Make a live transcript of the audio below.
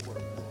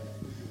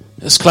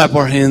Let's clap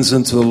our hands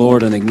unto the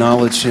Lord and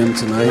acknowledge Him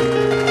tonight.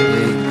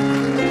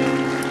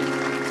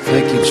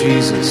 Thank you,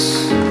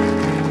 Jesus.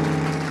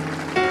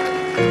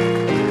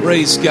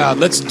 Praise God.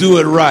 Let's do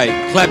it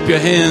right. Clap your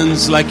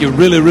hands like you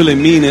really, really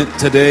mean it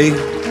today.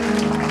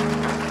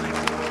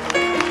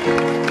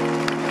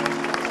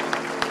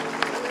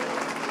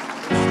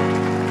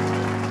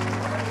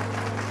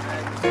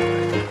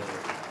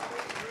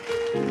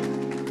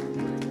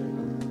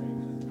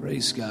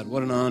 Praise God.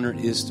 What an honor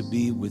it is to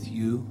be with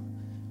you.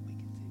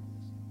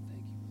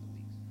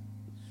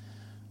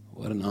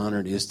 What an honor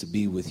it is to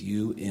be with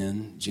you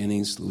in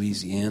Jennings,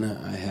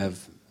 Louisiana. I have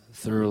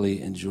thoroughly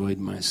enjoyed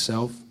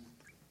myself.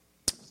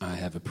 I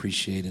have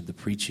appreciated the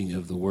preaching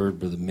of the Word,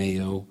 Brother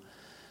Mayo,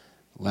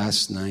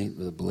 last night,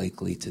 Brother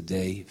Blakely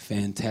today.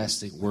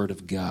 Fantastic Word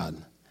of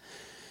God.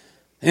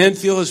 And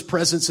feel His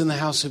presence in the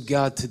house of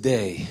God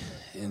today.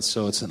 And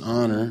so it's an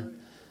honor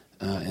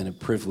and a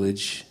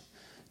privilege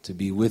to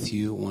be with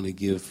you. I want to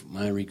give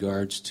my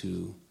regards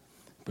to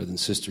Brother and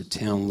Sister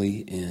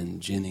Townley and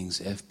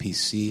Jennings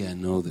FPC. I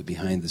know that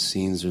behind the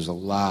scenes there's a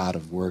lot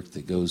of work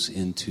that goes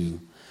into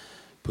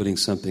putting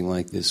something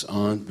like this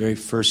on. Very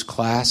first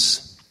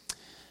class.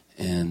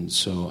 And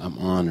so I'm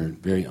honored,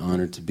 very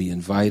honored to be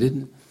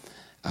invited.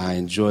 I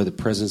enjoy the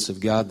presence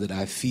of God that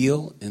I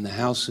feel in the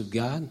house of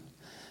God.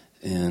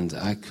 And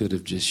I could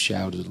have just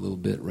shouted a little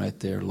bit right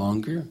there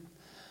longer.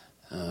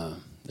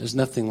 There's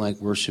nothing like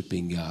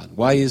worshiping God.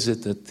 Why is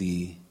it that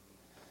the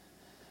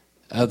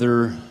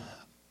other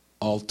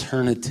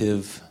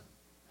alternative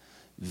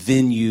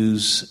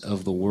venues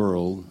of the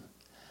world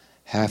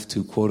have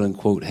to, quote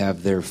unquote,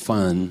 have their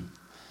fun,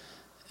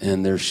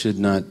 and there should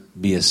not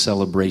be a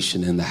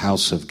celebration in the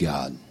house of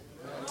God?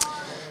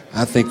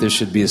 I think there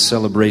should be a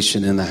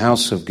celebration in the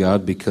house of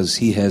God because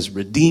He has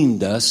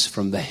redeemed us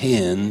from the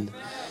hand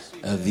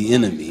of the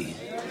enemy.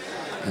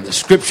 And the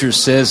scripture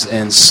says,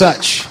 and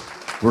such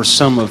were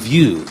some of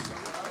you.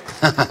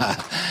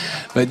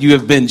 But you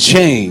have been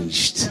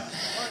changed.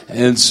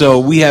 And so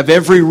we have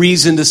every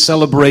reason to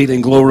celebrate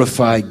and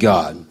glorify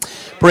God.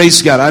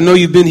 Praise God. I know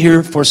you've been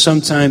here for some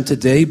time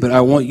today, but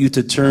I want you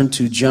to turn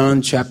to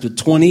John chapter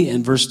 20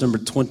 and verse number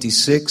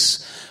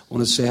 26. I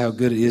want to say how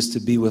good it is to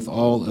be with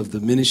all of the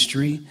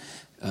ministry.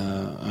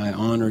 I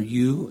honor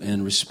you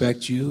and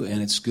respect you,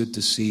 and it's good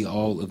to see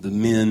all of the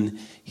men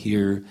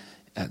here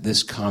at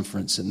this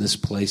conference in this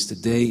place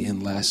today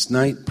and last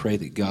night. Pray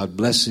that God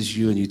blesses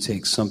you and you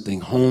take something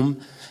home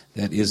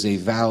that is a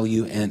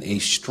value and a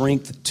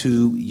strength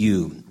to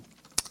you.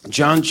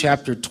 John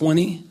chapter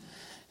 20,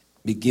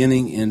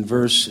 beginning in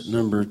verse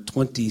number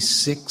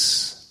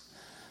 26.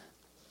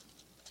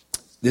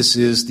 This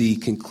is the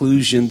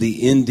conclusion,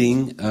 the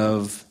ending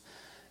of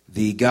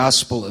the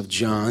Gospel of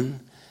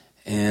John.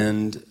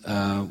 And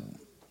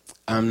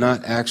I'm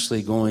not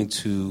actually going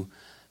to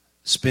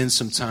spend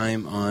as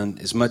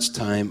much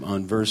time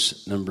on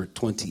verse number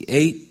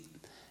 28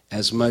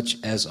 as much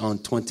as on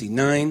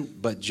 29.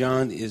 But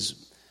John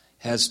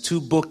has two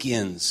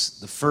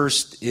bookends. The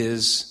first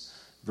is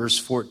verse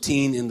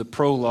 14 in the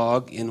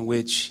prologue, in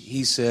which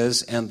he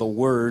says, and the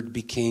Word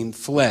became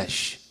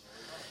flesh.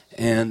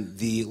 And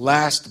the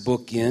last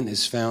bookend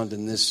is found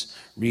in this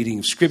reading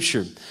of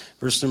Scripture.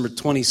 Verse number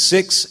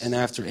 26, and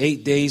after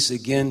 8 days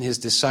again his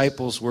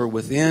disciples were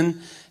within,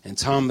 and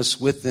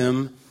Thomas with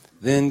them.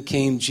 Then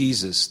came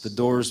Jesus, the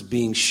doors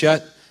being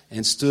shut,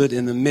 and stood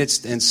in the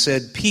midst, and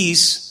said,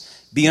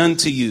 Peace be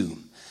unto you.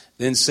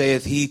 Then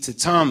saith he to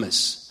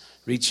Thomas,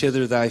 Reach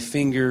hither thy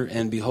finger,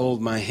 and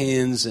behold my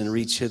hands, and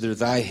reach hither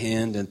thy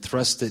hand, and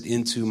thrust it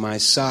into my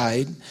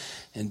side,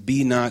 and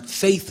be not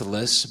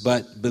faithless,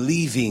 but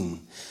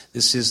believing.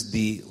 This is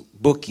the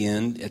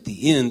bookend at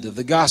the end of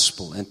the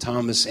gospel. And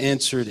Thomas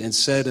answered and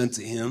said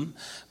unto him,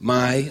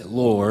 My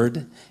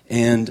Lord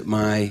and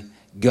my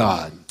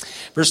God.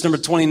 Verse number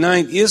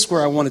 29 is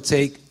where I want to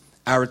take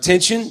our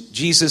attention.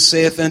 Jesus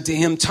saith unto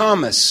him,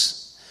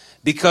 Thomas,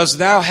 because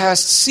thou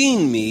hast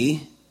seen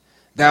me,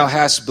 thou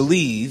hast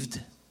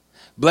believed.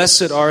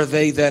 Blessed are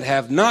they that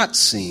have not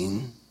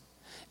seen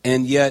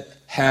and yet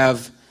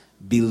have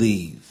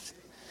believed.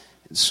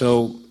 And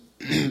so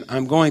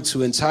I'm going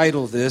to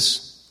entitle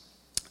this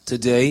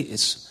today.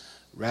 It's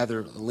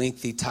rather a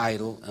lengthy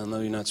title. I know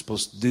you're not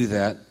supposed to do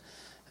that,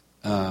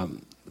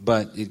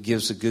 but it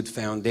gives a good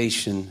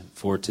foundation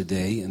for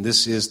today. And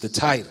this is the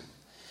title: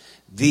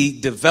 The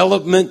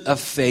Development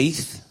of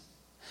Faith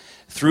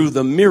Through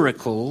the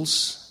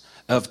Miracles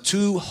of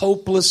Two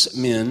Hopeless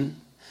Men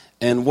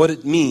and What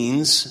It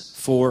Means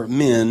for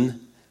Men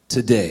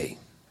Today.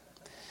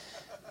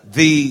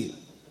 The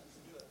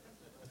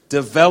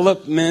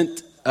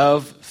development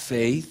of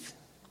faith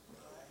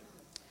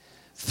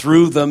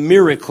through the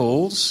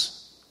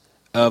miracles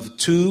of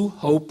two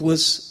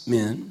hopeless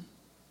men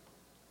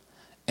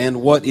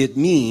and what it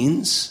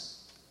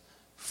means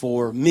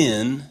for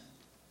men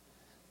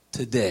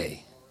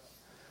today.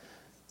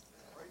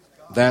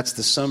 That's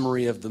the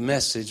summary of the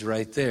message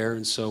right there.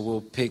 And so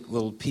we'll pick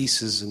little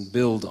pieces and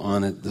build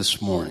on it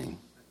this morning.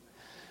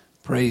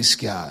 Praise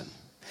God.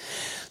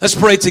 Let's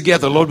pray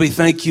together. Lord, we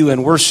thank you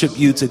and worship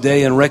you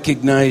today and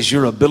recognize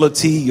your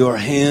ability, your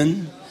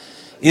hand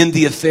in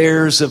the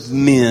affairs of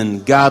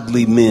men,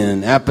 godly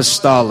men,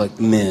 apostolic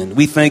men.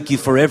 We thank you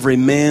for every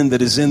man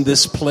that is in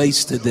this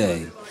place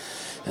today.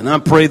 And I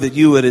pray that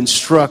you would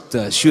instruct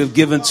us. You have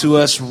given to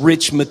us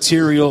rich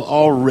material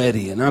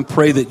already. And I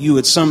pray that you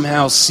would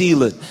somehow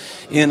seal it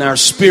in our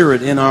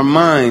spirit, in our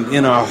mind,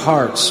 in our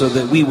hearts, so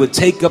that we would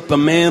take up the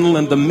mantle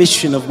and the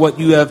mission of what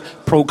you have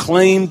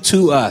proclaimed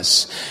to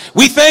us.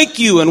 We thank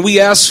you and we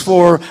ask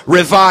for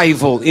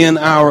revival in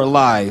our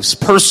lives,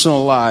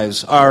 personal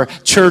lives, our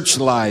church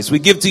lives. We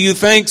give to you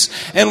thanks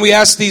and we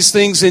ask these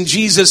things in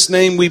Jesus'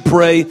 name we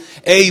pray.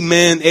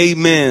 Amen,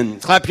 amen.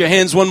 Clap your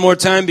hands one more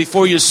time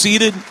before you're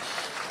seated.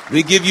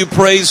 We give you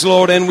praise,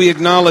 Lord, and we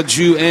acknowledge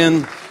you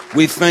and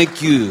we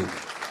thank you.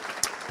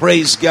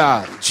 Praise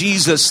God. In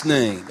Jesus'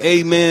 name.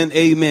 Amen.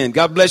 Amen.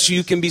 God bless you.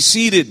 You can be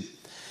seated.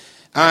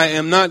 I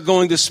am not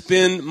going to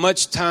spend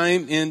much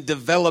time in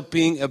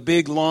developing a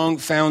big, long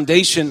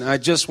foundation. I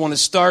just want to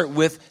start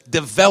with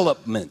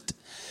development.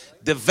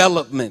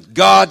 Development.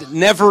 God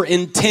never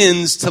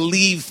intends to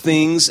leave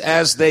things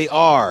as they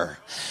are.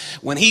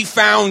 When he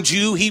found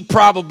you, he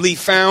probably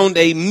found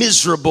a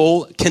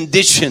miserable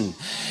condition.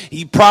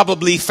 He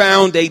probably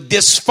found a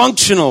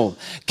dysfunctional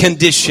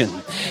condition.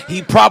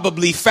 He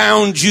probably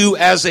found you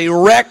as a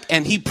wreck,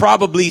 and he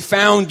probably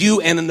found you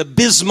in an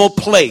abysmal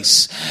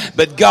place.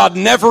 But God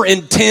never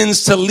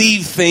intends to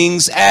leave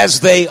things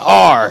as they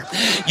are.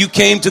 You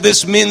came to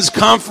this men's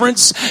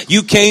conference.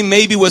 You came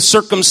maybe with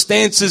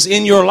circumstances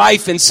in your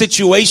life and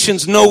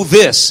situations. Know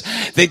this,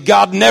 that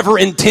God never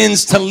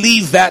intends to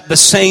leave that the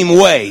same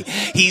way.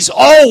 He's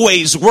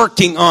always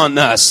working on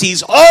us.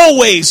 He's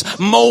always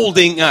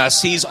molding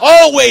us. He's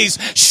always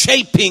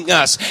shaping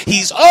us.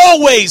 He's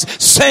always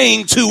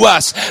saying to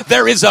us,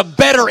 there is a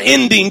better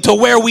ending to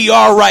where we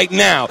are right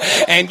now.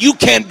 And you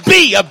can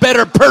be a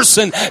better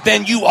person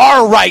than you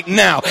are right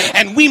now.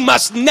 And we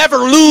must never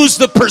lose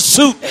the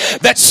pursuit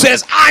that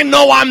says, I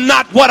know I'm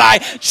not what I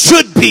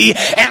should be,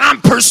 and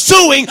I'm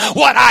pursuing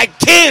what I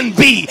can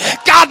be.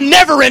 God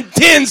never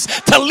intends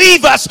to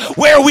leave us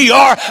where we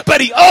are,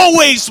 but he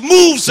always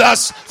moves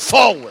us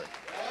forward.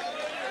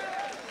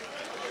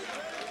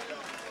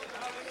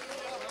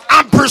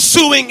 I'm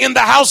pursuing in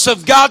the house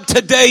of God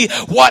today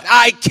what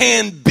I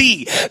can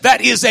be.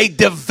 That is a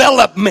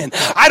development.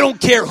 I don't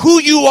care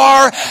who you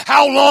are,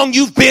 how long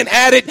you've been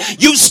at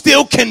it, you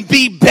still can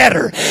be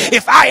better.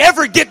 If I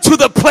ever get to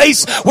the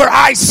place where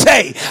I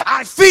say,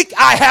 I think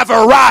I have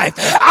arrived,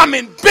 I'm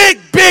in big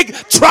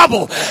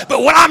trouble.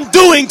 But what I'm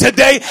doing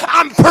today,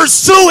 I'm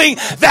pursuing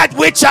that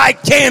which I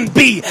can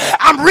be.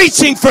 I'm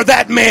reaching for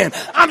that man.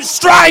 I'm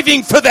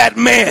striving for that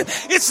man.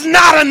 It's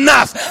not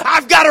enough.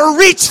 I've got to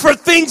reach for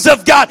things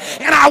of God.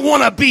 And I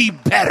want to be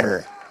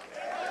better.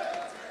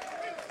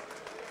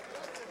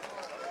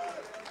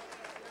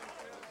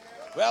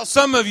 Well,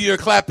 some of you are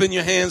clapping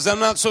your hands. I'm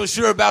not so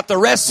sure about the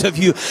rest of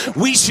you.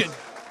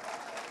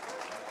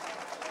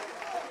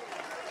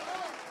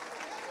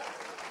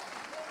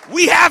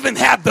 We haven't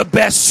had the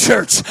best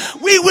church.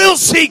 We will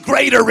see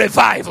greater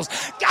revivals.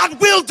 God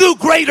will do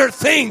greater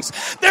things.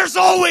 There's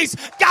always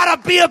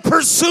got to be a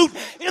pursuit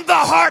in the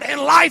heart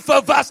and life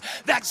of us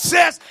that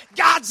says,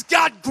 God's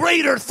got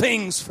greater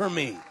things for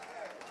me.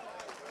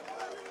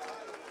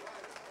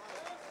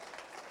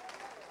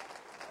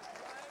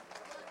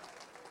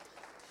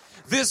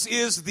 This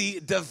is the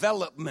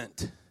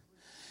development.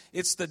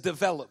 It's the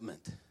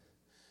development.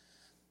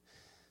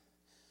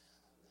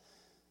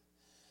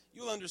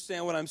 You'll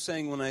understand what I'm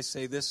saying when I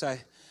say this.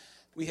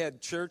 We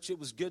had church. It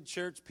was good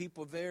church.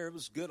 People there. It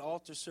was good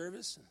altar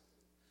service.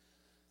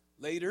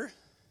 Later,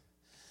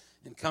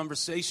 in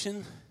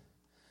conversation,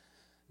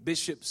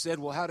 Bishop said,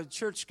 well, how did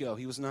church go?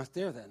 He was not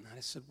there that night.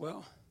 I said,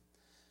 well,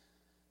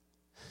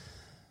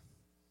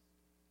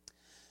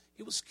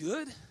 it was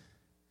good,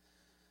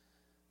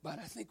 but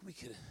I think we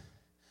could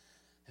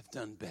have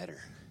done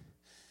better.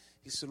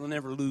 He said, we'll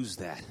never lose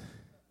that.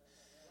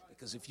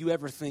 Because if you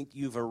ever think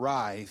you've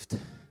arrived,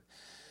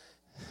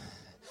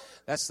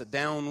 that's the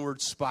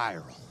downward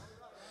spiral.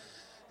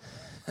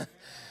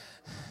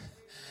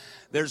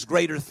 There's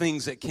greater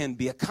things that can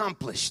be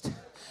accomplished.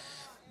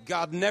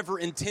 God never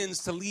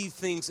intends to leave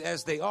things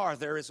as they are.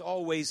 There is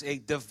always a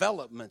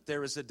development.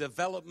 There is a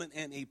development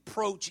and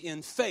approach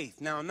in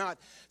faith. Now, not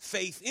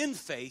faith in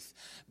faith,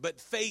 but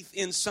faith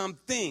in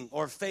something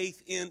or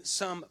faith in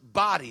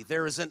somebody.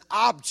 There is an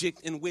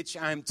object in which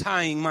I'm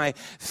tying my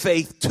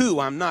faith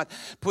to. I'm not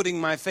putting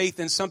my faith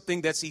in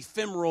something that's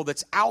ephemeral,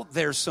 that's out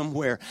there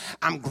somewhere.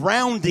 I'm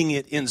grounding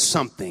it in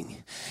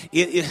something.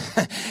 It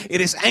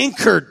is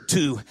anchored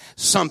to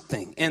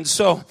something. And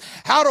so,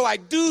 how do I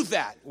do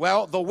that?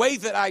 Well, the way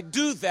that I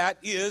do that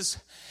is,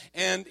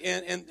 and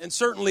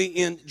certainly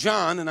in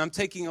John, and I'm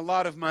taking a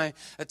lot of my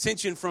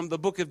attention from the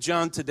book of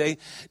John today,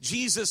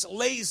 Jesus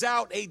lays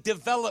out a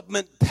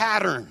development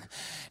pattern.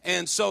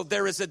 And so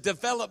there is a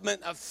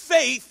development of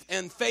faith,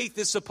 and faith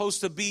is supposed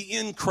to be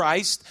in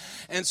Christ.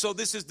 And so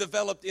this is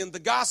developed in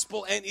the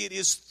gospel, and it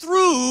is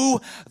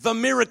through the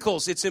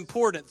miracles. It's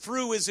important.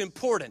 Through is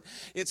important.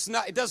 It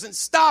doesn't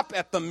stop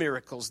at the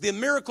miracles. The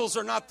miracles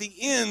are not the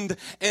end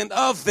and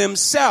of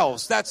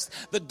themselves. That's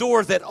the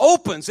door that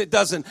opens. It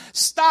doesn't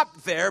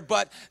stop there,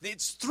 but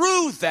it's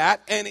through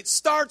that, and it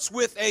starts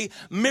with a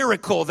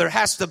miracle. There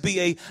has to be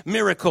a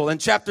miracle. In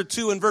chapter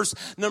 2 and verse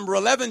number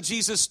 11,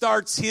 Jesus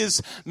starts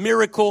his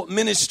miracle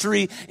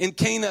ministry in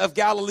Cana of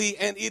Galilee,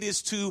 and it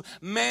is to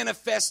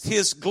manifest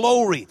his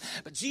glory.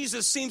 But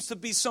Jesus seems to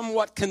be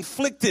somewhat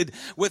conflicted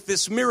with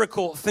this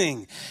miracle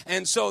thing.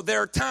 And so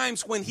there are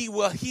times when he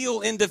will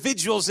heal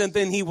individuals, and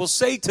then he will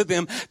say to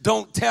them,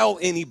 don't tell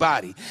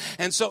anybody.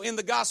 And so in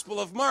the Gospel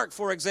of Mark,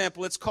 for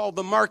example, it's called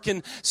the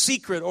Markan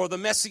secret, or the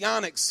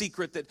messianic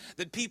secret,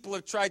 that people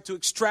have tried to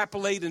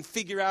extrapolate and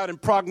figure out and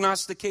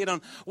prognosticate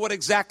on what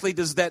exactly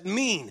does that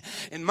mean.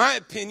 In my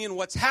opinion,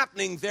 what's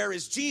happening there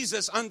is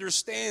Jesus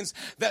understands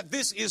that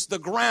this is the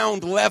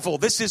ground level.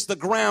 This is the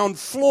ground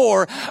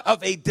floor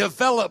of a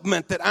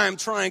development that I'm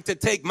trying to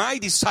take my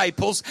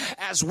disciples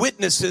as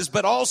witnesses,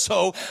 but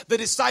also the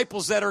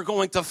disciples that are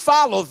going to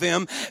follow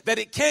them, that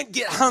it can't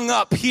get hung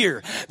up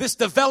here. This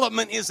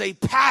development is a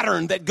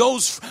pattern that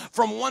goes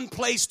from one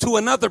place to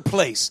another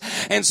place.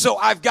 And so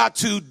I've got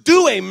to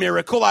do a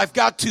miracle. I've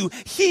got to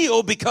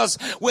heal, because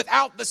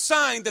without the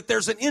sign that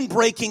there's an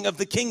inbreaking of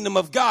the kingdom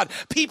of God,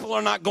 people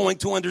are not going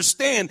to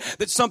understand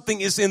that something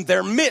is in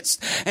their midst.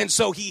 And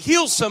so he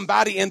heals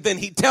somebody, and then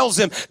he tells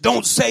them,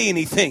 don't say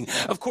anything.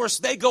 Of course,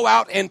 they go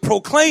out and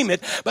proclaim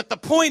it. But the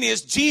point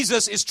is,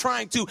 Jesus is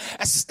trying to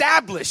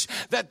establish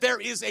that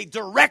there is a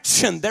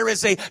direction, there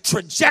is a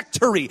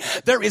trajectory,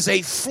 there is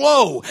a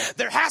flow.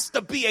 There has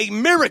to be a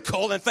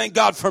miracle, and thank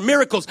God for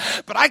miracles.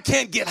 But I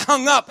can't get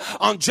hung up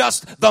on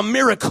just the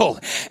miracle.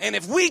 And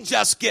if we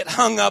just get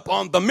hung up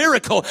on the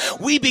miracle,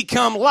 we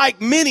become like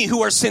many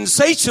who are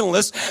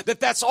sensationalists,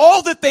 that's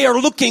all that they are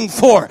looking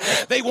for.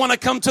 They want to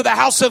come to the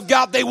house of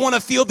God. They want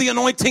to feel the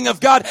anointing of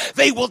God.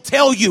 They will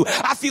tell you,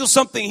 I feel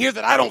something here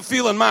that I don't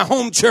feel in my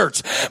home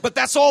church. But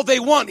that's all they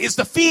want, is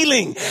the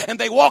feeling. And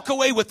they walk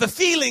away with the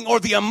feeling or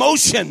the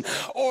emotion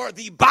or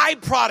the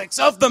byproducts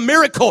of the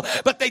miracle.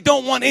 But they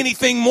don't want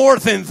anything more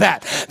than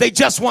that. They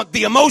just want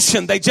the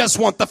emotion. They just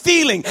want the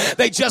feeling.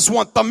 They just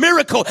want the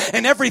miracle.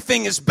 And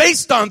everything is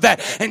based on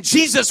that. And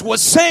Jesus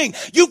was saying,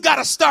 you got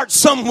to start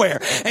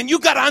somewhere. And you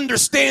got to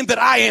understand that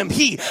I am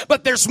He.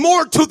 But there's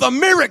more to the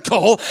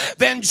miracle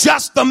than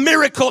just the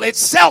miracle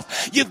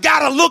itself. You've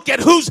got to look at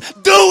who's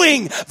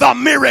doing the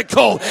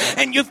miracle,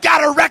 and you've got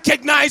to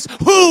recognize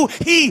who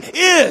He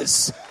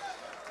is.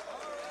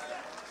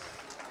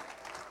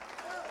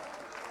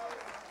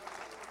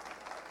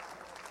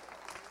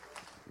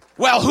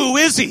 Well, who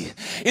is He?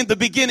 In the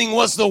beginning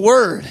was the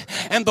Word,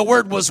 and the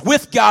Word was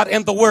with God,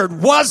 and the Word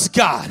was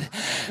God.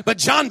 But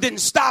John didn't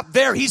stop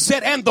there. He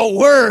said, and the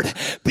Word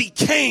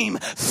became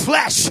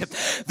flesh.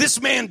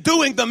 This man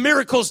doing the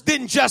miracles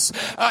didn't just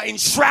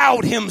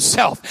enshroud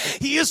Himself.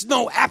 He is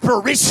no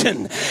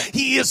apparition.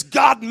 He is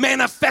God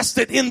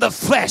manifested in the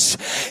flesh.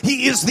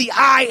 He is the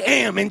I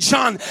am. And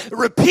John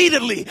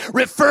repeatedly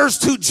refers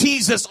to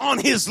Jesus on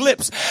his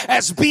lips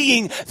as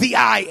being the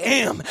I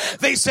am.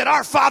 They said,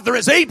 our father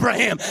is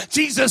Abraham.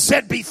 Jesus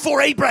said,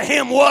 before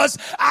Abraham was,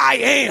 I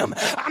am.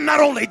 I'm not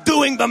only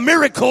doing the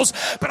miracles,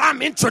 but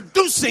I'm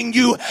introducing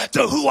you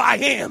to who I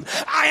am.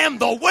 I am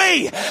the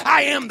way.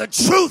 I am the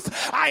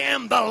truth. I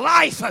am the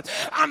life.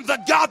 I'm the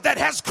God that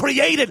has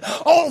created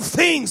all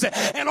things,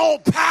 and all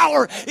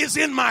power is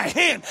in my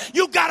hand.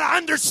 You got to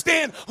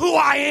understand who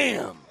I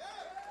am.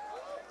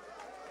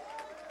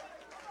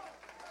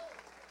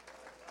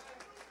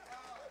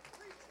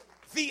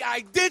 The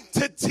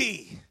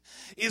identity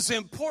is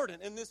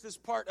important, and this is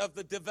part of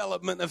the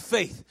development of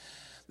faith.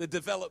 The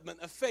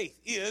development of faith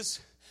is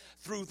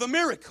through the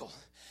miracle.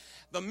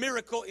 The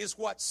miracle is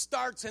what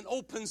starts and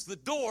opens the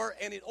door,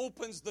 and it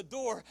opens the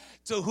door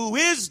to who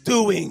is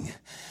doing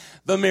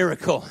the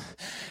miracle.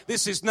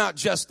 This is not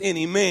just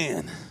any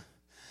man.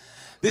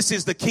 This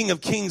is the King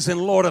of Kings and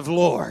Lord of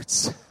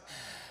Lords.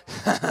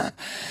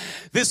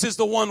 This is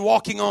the one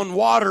walking on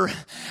water,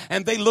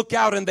 and they look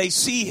out and they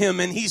see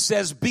Him, and He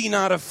says, be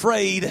not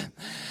afraid.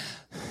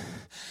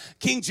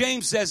 King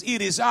James says, it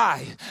is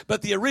I,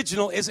 but the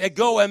original is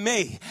ego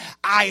eimi.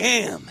 I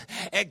am.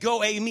 Ego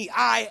eimi.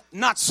 I,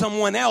 not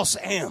someone else,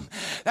 am.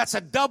 That's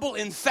a double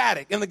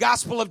emphatic. In the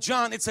Gospel of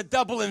John, it's a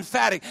double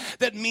emphatic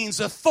that means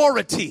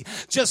authority,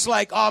 just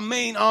like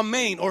amen,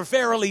 amen, or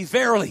verily,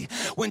 verily.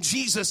 When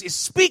Jesus is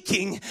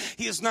speaking,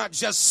 he is not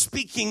just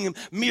speaking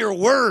mere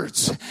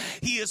words.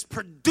 He is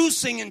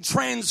producing and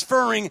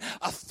transferring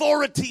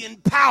authority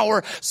and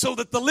power so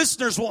that the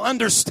listeners will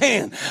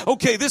understand,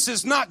 okay, this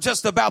is not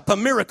just about the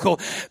miracle.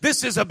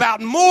 This is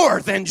about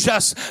more than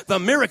just the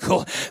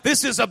miracle.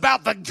 This is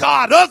about the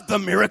God of the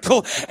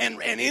miracle.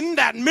 And in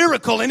that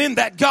miracle and in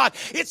that God,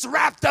 it's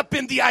wrapped up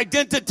in the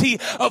identity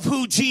of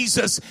who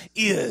Jesus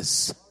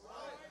is.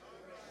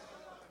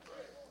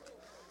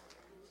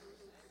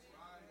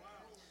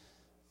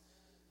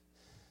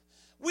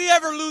 We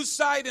ever lose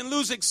sight and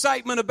lose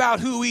excitement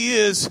about who he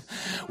is,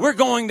 we're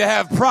going to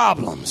have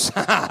problems.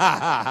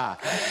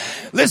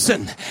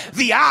 Listen,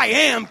 the I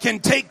am can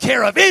take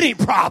care of any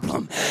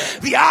problem.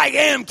 The I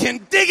am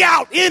can dig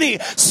out any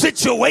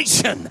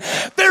situation.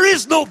 There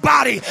is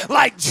nobody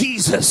like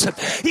Jesus.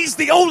 He's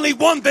the only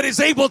one that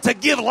is able to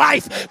give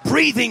life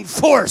breathing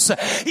force.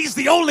 He's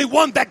the only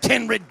one that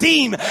can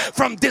redeem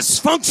from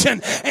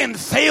dysfunction and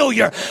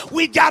failure.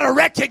 We got to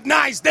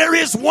recognize there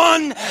is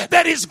one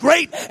that is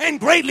great and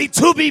greatly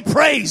to be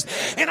praised.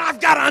 And I've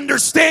got to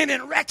understand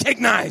and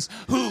recognize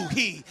who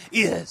he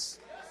is.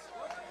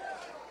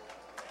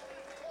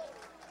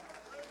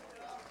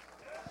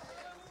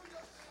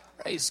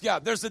 Praise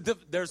God. There's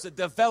a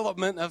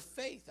development of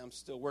faith. I'm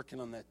still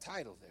working on that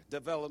title there.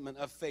 Development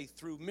of faith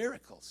through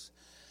miracles.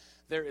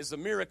 There is a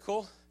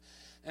miracle,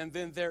 and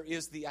then there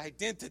is the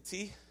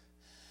identity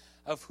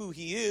of who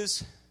he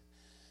is.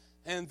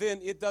 And then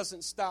it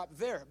doesn't stop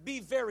there. Be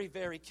very,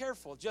 very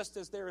careful. Just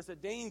as there is a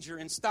danger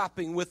in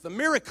stopping with the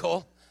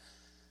miracle,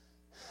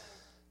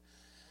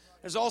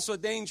 there's also a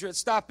danger at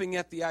stopping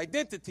at the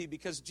identity,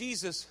 because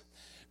Jesus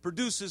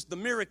produces the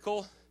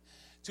miracle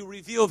to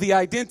reveal the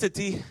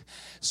identity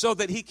so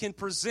that he can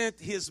present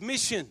his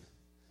mission.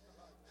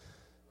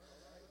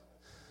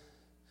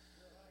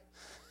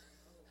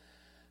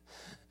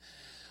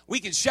 We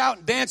can shout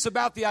and dance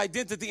about the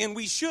identity, and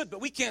we should, but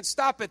we can't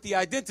stop at the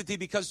identity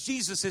because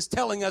Jesus is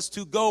telling us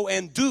to go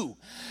and do.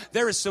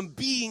 There is some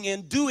being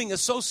and doing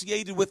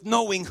associated with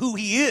knowing who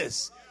he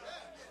is.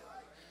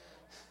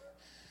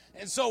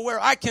 And so where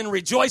I can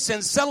rejoice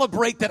and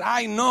celebrate that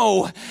I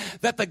know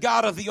that the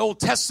God of the Old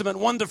Testament,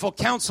 wonderful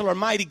counselor,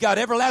 mighty God,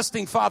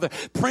 everlasting Father,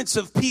 Prince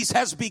of Peace,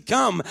 has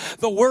become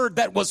the Word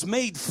that was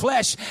made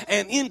flesh,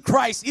 and in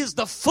Christ is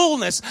the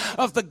fullness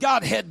of the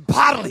Godhead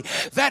bodily.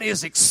 That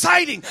is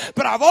exciting.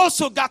 But I've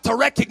also got to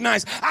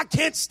recognize I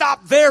can't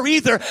stop there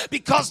either,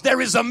 because there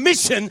is a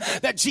mission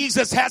that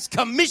Jesus has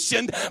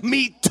commissioned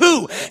me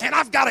to. And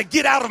I've got to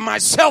get out of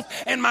myself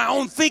and my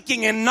own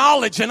thinking and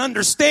knowledge and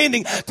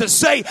understanding to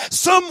say,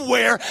 somewhere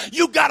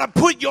you got to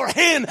put your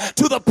hand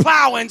to the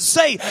plow and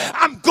say,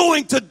 I'm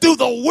going to do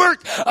the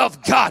work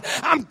of God.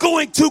 I'm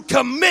going to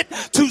commit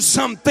to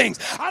some things.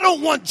 I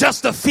don't want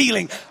just a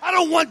feeling. I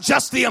don't want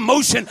just the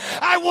emotion.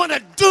 I want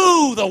to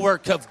do the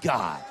work of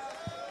God.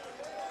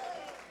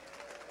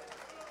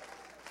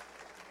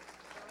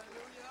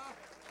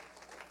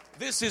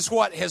 This is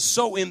what has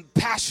so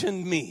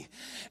impassioned me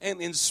and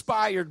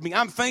inspired me.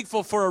 I'm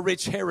thankful for a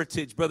rich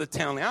heritage, Brother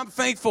Townley. I'm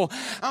thankful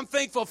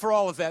for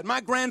all of that. My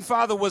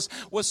grandfather was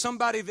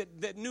somebody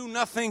that knew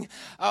nothing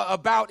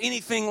about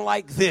anything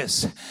like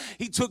this.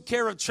 He took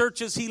care of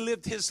churches. He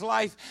lived his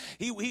life.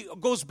 He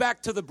goes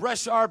back to the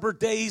Brush Arbor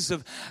days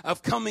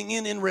of coming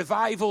in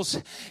revivals.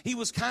 He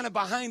was kind of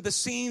behind the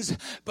scenes,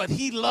 but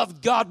he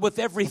loved God with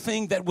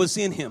everything that was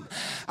in him.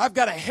 I've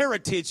got a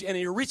heritage and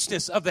a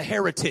richness of the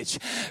heritage,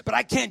 but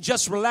I can't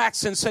just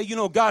relax and say,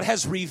 God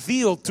has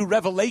revealed through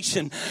revelation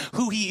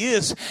who he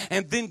is,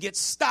 and then get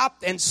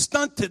stopped and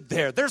stunted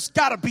there. There's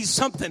got to be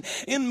something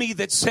in me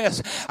that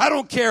says, I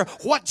don't care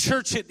what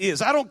church it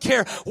is. I don't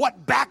care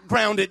what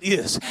background it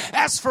is.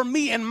 As for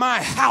me and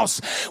my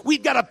house,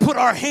 we've got to put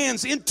our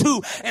hands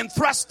into and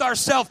thrust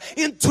ourselves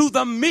into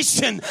the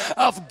mission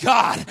of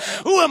God.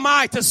 Who am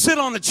I to sit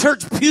on the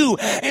church pew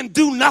and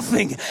do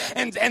nothing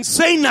and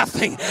say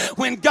nothing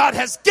when God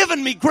has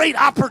given me great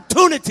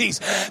opportunities?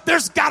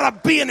 There's got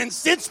to be an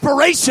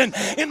inspiration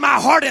in my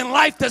heart and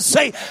life to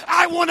say,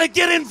 I want to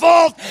get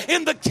involved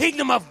in the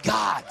kingdom of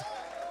God.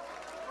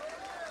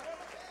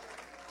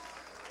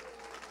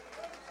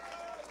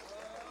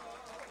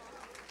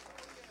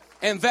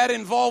 And that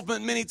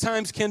involvement many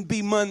times can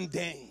be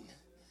mundane.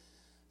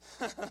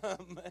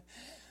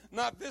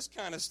 Not this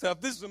kind of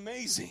stuff. This is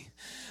amazing.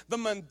 The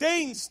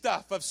mundane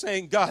stuff of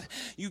saying, God,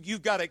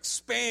 you've got to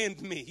expand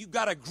me. You've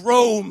got to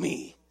grow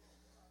me.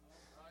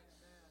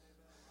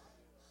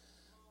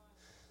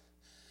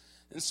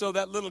 And so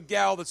that little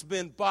gal that's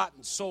been bought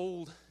and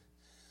sold,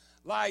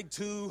 lied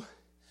to,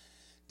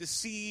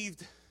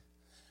 deceived,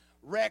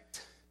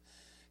 wrecked,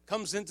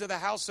 comes into the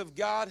house of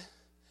God.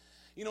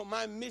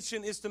 My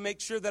mission is to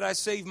make sure that I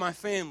save my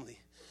family.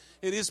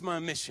 It is my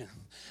mission.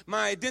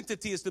 My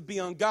identity is to be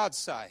on God's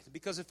side,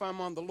 because if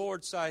I'm on the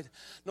Lord's side,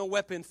 no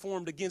weapon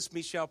formed against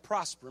me shall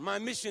prosper. My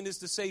mission is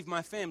to save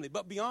my family,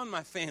 but beyond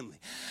my family,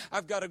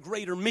 I've got a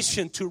greater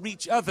mission to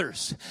reach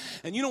others.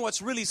 And you know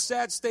what's really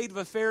sad state of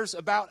affairs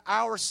about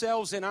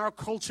ourselves in our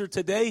culture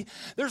today?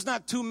 There's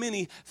not too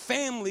many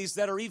families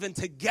that are even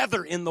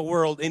together in the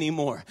world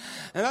anymore.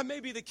 And that may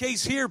be the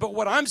case here, but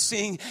what I'm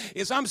seeing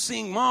is I'm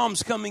seeing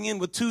moms coming in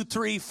with 2,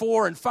 3,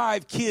 4, and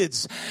 5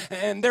 kids,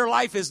 and their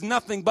life is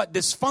nothing but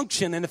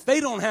dysfunction. And if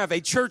they don't have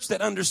a church that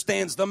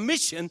understands the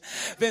mission,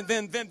 then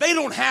they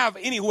don't have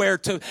anywhere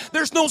to.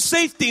 There's no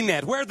safety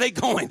net. Where are they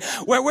going?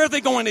 Where are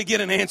they going to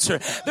get an answer?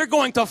 They're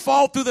going to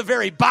fall through the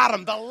very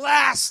bottom. The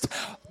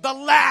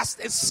last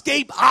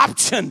escape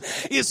option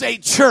is a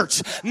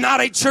church.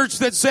 Not a church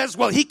that says,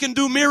 well, he can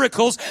do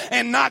miracles,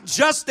 and not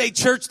just a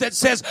church that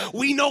says,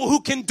 we know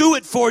who can do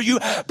it for you,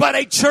 but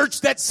a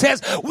church that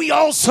says, we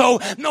also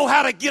know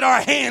how to get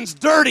our hands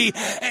dirty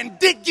and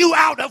dig you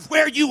out of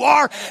where you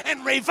are,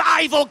 and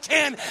revival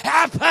can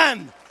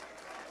happen.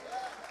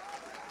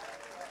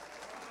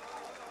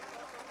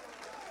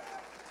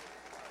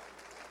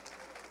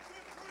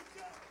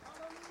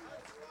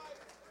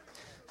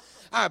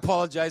 I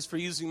apologize for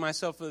using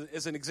myself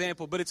as an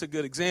example, but it's a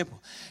good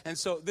example. And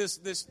so this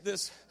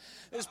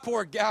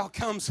poor gal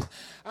comes,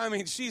 I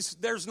mean,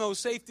 there's no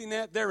safety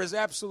net. There is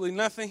absolutely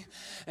nothing.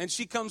 And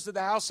she comes to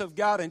the house of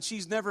God, and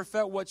she's never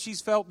felt what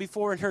she's felt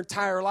before in her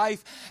entire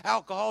life.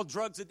 Alcohol,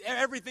 drugs,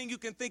 everything you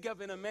can think of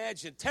and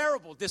imagine.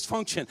 Terrible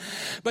dysfunction.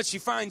 But she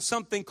finds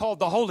something called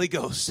the Holy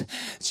Ghost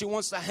she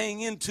wants to hang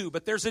into.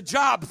 But there's a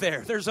job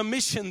there. There's a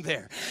mission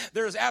there.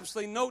 There is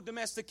absolutely no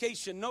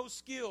domestication, no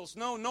skills,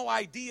 no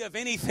idea of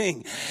anything.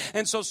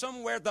 And so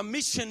somewhere the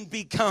mission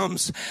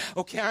becomes,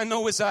 okay, I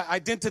know his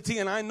identity,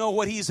 and I know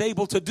what he's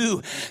able to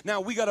do. Now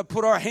we got to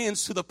put our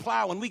hands to the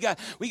plow, and we got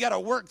to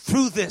work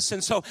through this.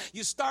 And so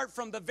you start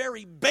from the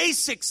very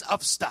basics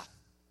of stuff.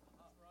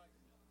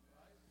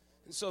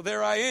 And so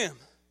there I am.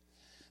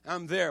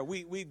 I'm there.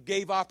 We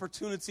gave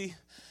opportunity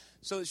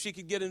so that she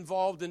could get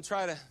involved and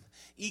try to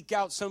eke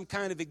out some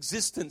kind of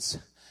existence,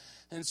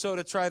 and so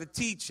to try to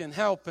teach and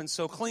help. And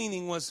so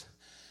cleaning was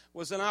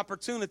an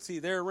opportunity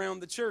there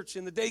around the church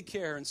in the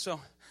daycare. And so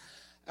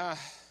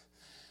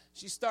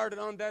she started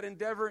on that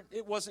endeavor.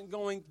 It wasn't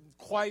going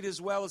quite as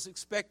well as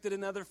expected,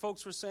 and other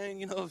folks were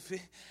saying,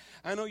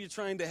 I know you're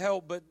trying to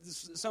help, but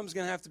something's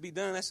going to have to be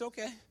done. I said,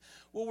 okay,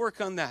 we'll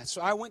work on that.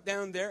 So I went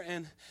down there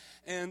and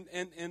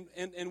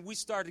we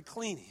started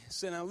cleaning. I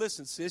said, now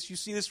listen, sis, you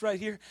see this right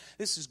here?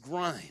 This is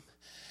grime.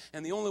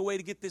 And the only way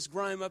to get this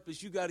grime up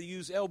is you got to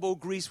use elbow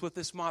grease with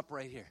this mop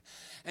right here.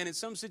 And in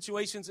some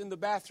situations in the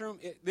bathroom,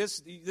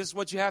 this is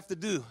what you have to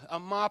do. A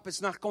mop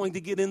is not going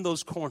to get in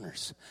those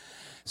corners.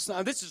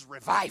 So this is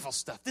revival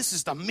stuff. This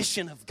is the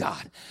mission of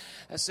God.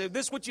 I said,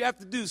 this is what you have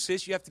to do,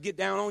 sis. You have to get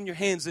down on your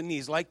hands and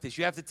knees like this.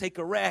 You have to take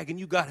a rag, and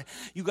you got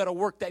to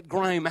work that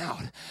grime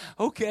out.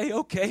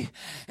 Okay.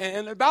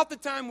 And about the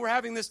time we're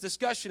having this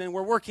discussion and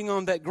we're working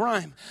on that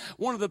grime,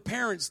 one of the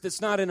parents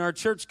that's not in our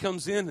church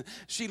comes in.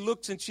 She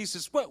looks and she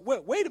says,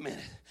 wait a minute.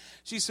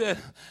 She said,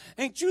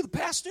 ain't you the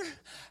pastor?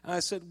 I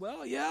said,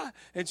 well, yeah.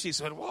 And she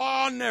said,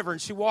 well, never.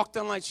 And she walked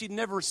on like she'd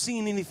never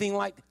seen anything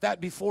like that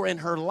before in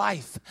her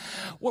life.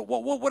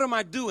 What am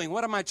I doing?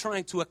 What am I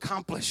trying to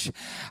accomplish?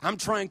 I'm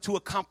trying to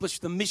accomplish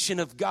the mission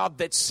of God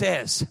that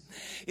says,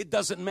 it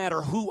doesn't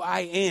matter who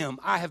I am.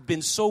 I have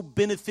been so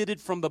benefited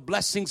from the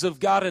blessings of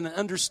God and an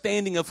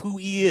understanding of who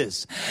He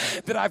is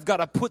that I've got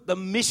to put the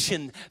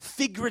mission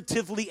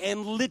figuratively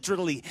and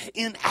literally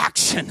in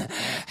action.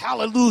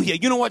 Hallelujah.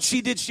 You know what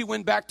she did? She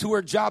went back to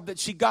her job that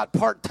she got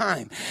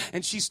part-time,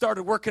 and she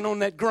started working on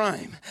that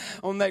grime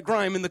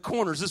in the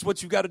corners. This is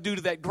what you got to do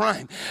to that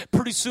grime.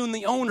 Pretty soon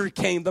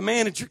the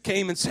manager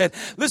came and said,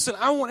 listen,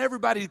 I want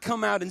everybody to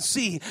come out and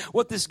see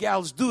what this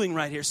gal's doing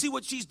right here. See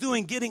what she's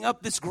doing, getting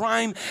up this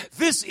grime.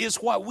 This is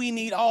what we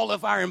need all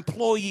of our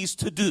employees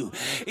to do.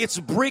 It's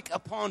brick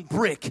upon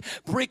brick,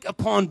 brick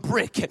upon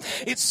brick.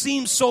 It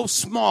seems so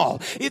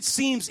small. It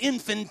seems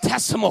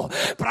infinitesimal.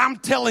 But I'm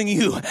telling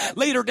you,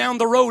 later down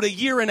the road, a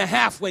year and a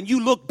half, when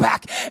you look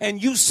back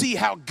and you see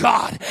how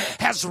God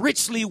has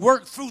richly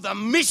worked through the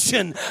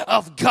mission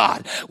of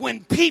God,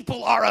 when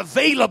people are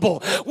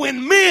available,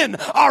 when men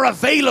are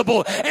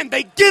available, and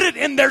they get it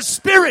in their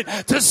spirit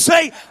to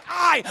say,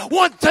 I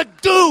want to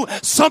do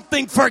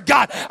something for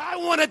God. I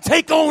want to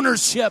take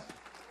ownership.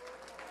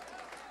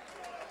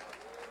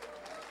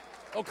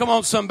 Oh, come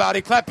on,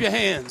 somebody. Clap your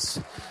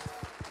hands.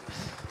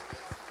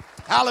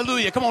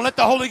 Hallelujah. Come on, let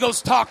the Holy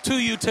Ghost talk to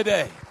you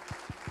today.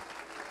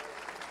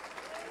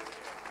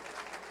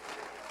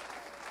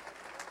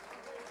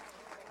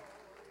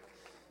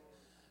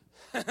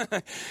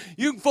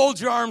 You can fold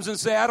your arms and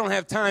say, I don't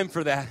have time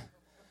for that.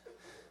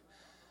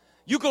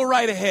 You go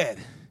right ahead.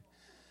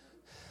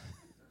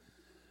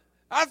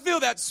 I feel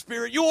that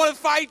spirit. You want to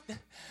fight?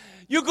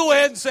 You go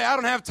ahead and say, I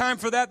don't have time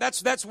for that.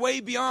 That's way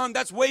beyond,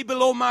 that's way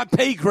below my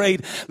pay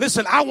grade.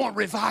 Listen, I want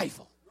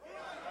revival.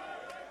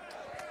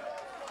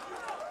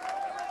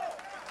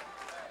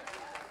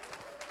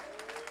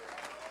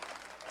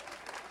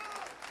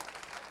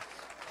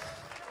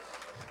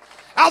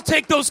 I'll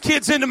take those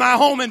kids into my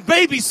home and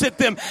babysit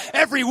them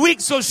every week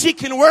so she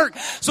can work,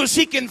 so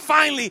she can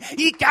finally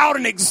eke out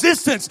an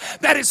existence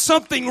that is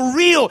something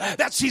real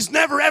that she's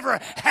never ever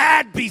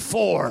had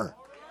before.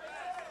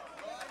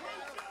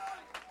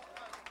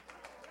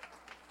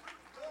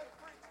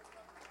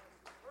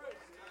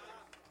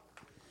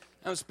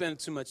 I'm spending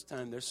too much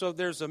time there. So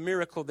there's a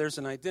miracle, there's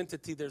an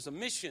identity, there's a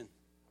mission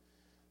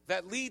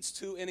that leads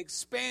to an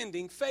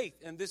expanding faith.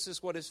 And this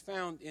is what is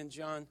found in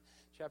John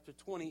chapter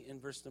 20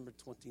 and verse number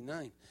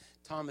 29.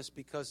 Thomas,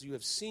 because you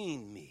have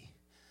seen me,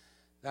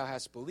 thou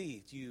hast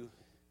believed.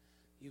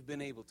 You've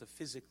been able to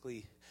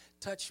physically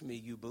touch me,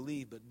 you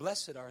believe. But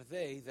blessed are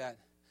they that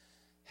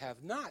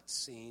have not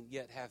seen,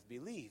 yet have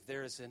believed.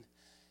 There is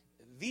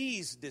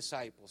these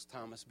disciples,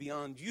 Thomas,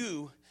 beyond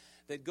you,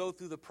 that go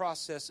through the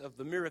process of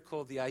the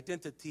miracle, the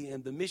identity,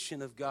 and the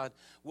mission of God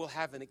will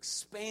have an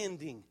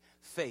expanding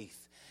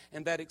faith.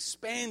 And that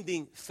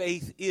expanding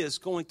faith is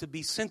going to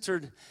be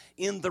centered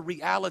in the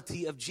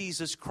reality of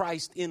Jesus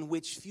Christ, in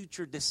which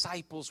future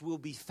disciples will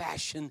be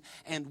fashioned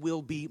and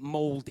will be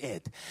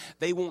molded.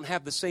 They won't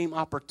have the same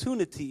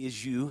opportunity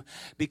as you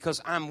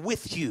because I'm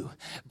with you.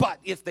 But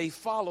if they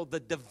follow the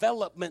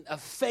development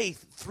of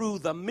faith through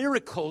the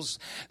miracles,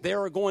 they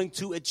are going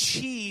to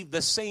achieve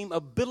the same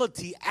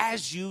ability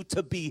as you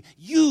to be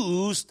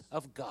used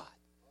of God.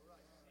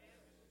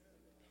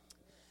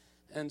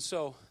 And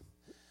so,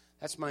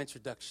 that's my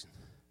introduction.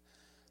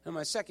 And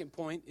my second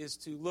point is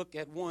to look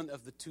at one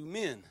of the two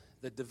men,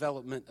 the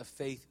development of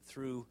faith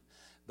through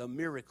the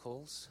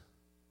miracles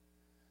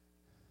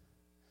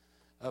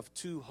of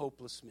two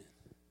hopeless men.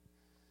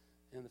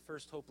 And the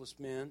first hopeless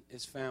man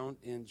is found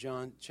in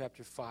John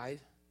chapter 5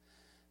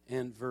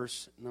 and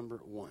verse number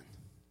 1.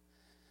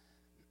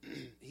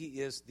 He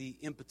is the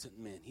impotent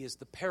man. He is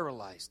the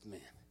paralyzed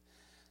man.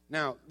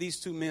 Now, these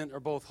two men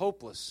are both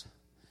hopeless,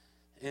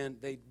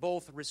 and they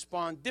both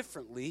respond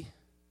differently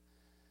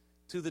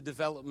to the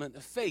development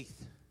of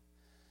faith.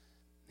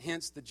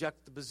 Hence the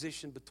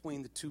juxtaposition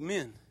between the two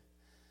men.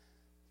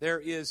 There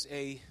is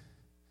a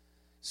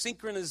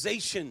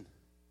synchronization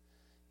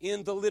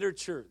in the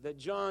literature that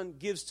John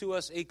gives to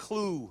us a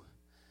clue.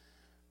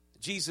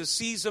 Jesus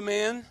sees a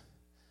man,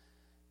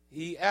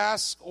 he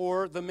asks,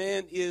 or the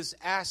man is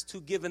asked to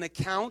give an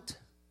account,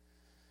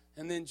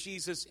 and then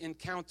Jesus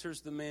encounters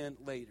the man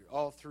later.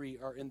 All three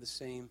are in the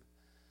same,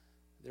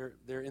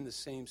 they're in the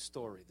same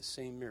story, the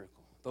same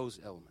miracle, those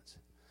elements.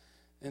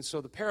 And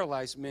so the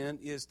paralyzed man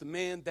is the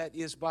man that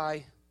is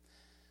by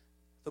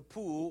the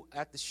pool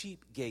at the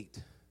sheep gate.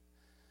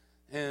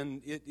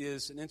 And it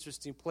is an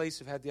interesting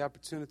place. I've had the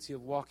opportunity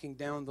of walking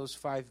down those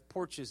 5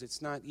 porches.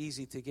 It's not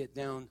easy to get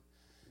down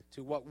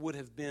to what would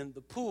have been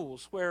the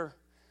pools where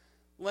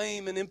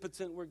lame and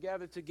impotent were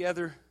gathered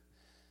together.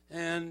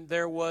 And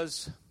there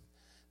was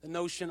the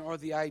notion or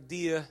the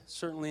idea,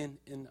 certainly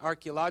in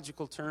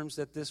archaeological terms,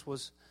 that this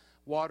was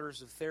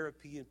waters of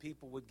therapy and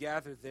people would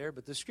gather there.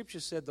 But the scripture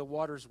said the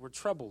waters were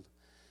troubled.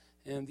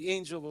 And the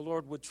angel of the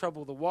Lord would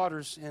trouble the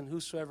waters, and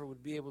whosoever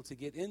would be able to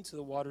get into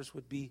the waters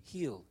would be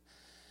healed.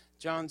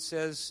 John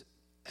says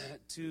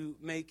to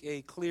make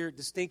a clear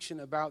distinction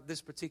about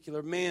this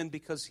particular man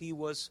because he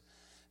was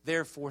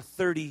there for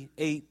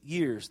 38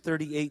 years.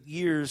 38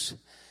 years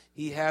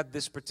he had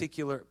this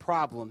particular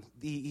problem.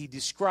 He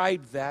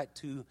described that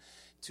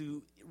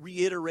to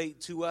reiterate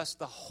to us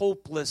the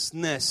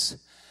hopelessness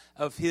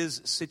of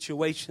his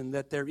situation,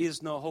 that there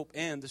is no hope.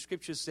 And the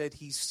scripture said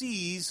he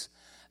sees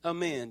a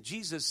man.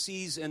 Jesus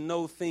sees and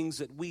knows things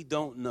that we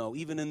don't know.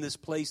 Even in this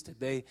place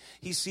today,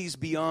 he sees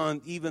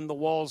beyond even the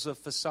walls of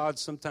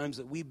facades sometimes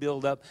that we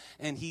build up,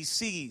 and he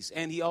sees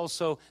and he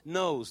also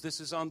knows. This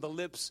is on the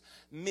lips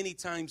many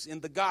times in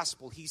the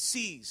gospel. He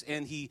sees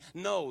and he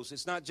knows.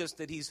 It's not just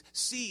that he's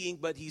seeing,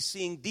 but he's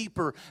seeing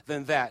deeper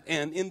than that.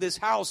 And in this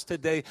house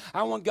today,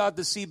 I want God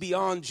to see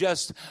beyond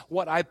just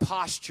what I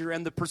posture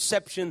and the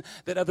perception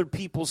that other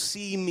people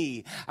see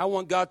me. I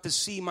want God to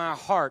see my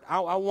heart.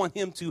 I want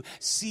him to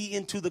see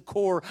into the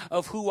core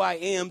of who I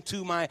am,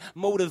 to my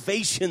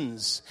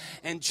motivations,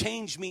 and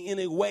change me in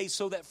a way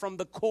so that from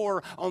the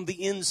core on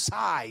the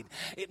inside,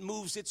 it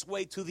moves its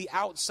way to the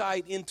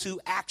outside into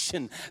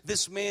action.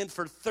 This man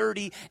for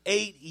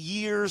 38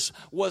 years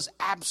was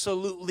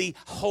absolutely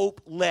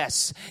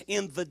hopeless,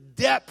 in the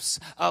depths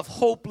of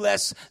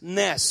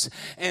hopelessness.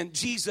 And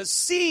Jesus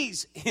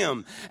sees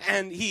him,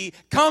 and he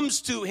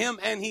comes to him,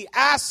 and he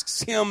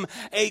asks him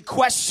a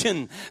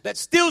question that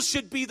still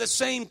should be the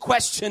same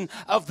question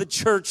of the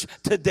church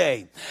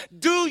today.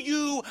 Do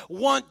you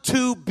want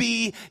to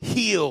be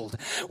healed?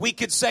 We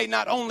could say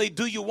not only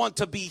do you want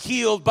to be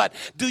healed, but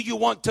do you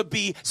want to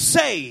be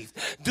saved?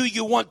 Do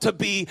you want to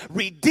be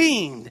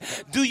redeemed?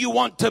 Do you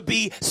want to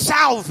be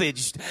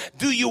salvaged?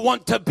 Do you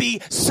want to be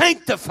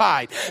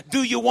sanctified?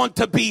 Do you want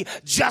to be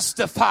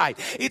justified?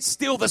 It's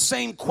still the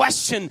same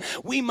question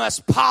we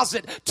must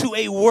posit to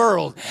a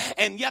world.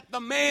 And yet the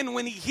man,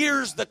 when he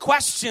hears the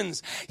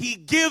questions, he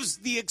gives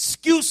the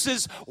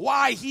excuses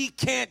why he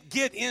can't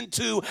get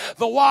into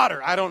the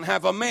water. I don't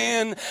have a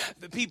man.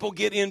 The people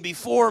get in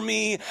before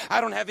me.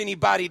 I don't have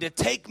anybody to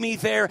take me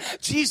there.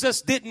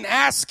 Jesus didn't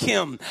ask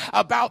him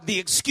about the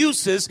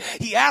excuses.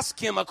 He asked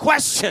him a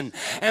question.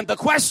 And the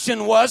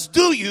question was,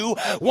 do you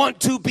want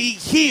to be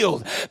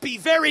healed? Be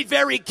very,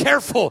 very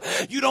careful.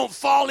 You don't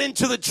fall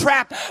into the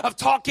trap of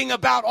talking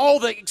about all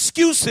the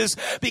excuses,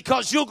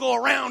 because you'll go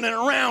around and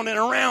around and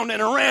around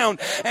and around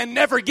and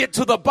never get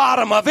to the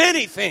bottom of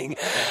anything.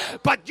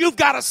 But you've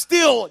got to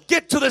still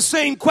get to the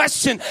same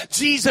question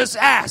Jesus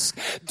asked.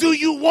 Do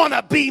you want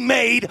to be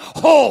made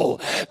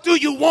whole? Do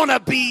you want to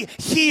be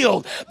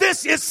healed?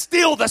 This is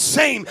still the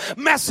same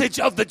message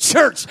of the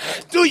church.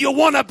 Do you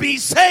want to be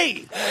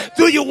saved?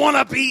 Do you want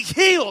to be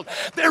healed?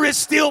 There is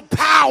still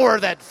power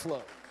that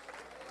flows.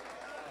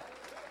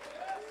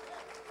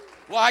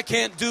 Well, I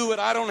can't do it.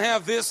 I don't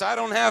have this. I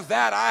don't have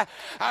that.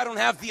 I don't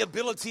have the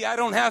ability. I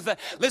don't have that.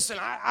 Listen,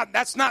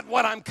 that's not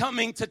what I'm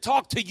coming to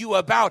talk to you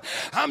about.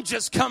 I'm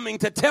just coming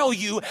to tell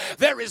you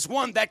there is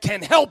one that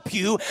can help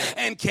you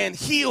and can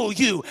heal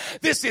you.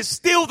 This is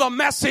still the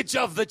message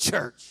of the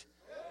church.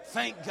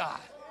 Thank God.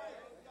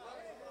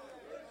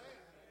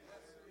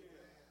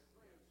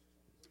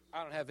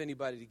 I don't have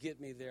anybody to get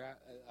me there.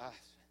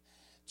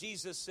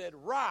 Jesus said,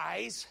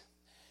 rise,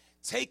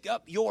 take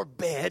up your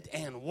bed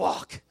and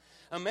walk.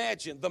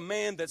 Imagine the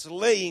man that's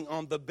laying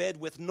on the bed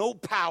with no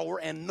power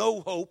and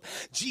no hope.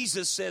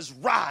 Jesus says,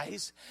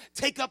 rise,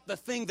 take up the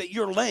thing that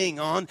you're laying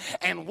on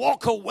and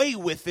walk away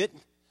with it,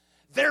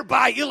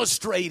 thereby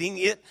illustrating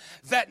it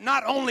that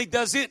not only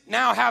does it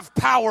now have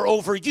power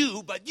over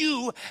you, but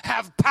you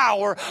have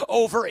power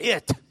over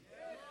it.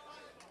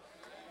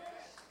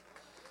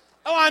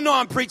 Oh, I know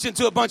I'm preaching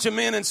to a bunch of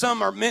men, and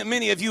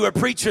many of you are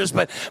preachers,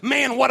 but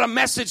man, what a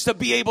message to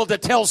be able to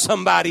tell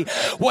somebody.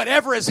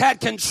 Whatever has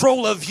had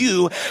control of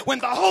you, when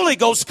the Holy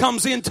Ghost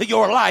comes into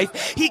your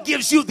life, he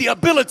gives you the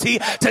ability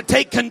to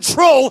take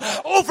control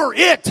over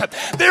it.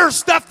 There's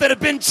stuff that have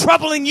been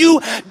troubling you,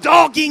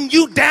 dogging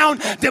you down,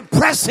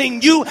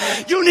 depressing you.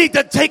 You need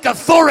to take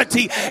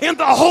authority in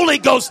the Holy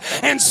Ghost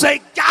and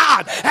say,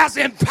 God has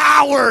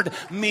empowered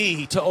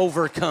me to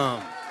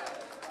overcome.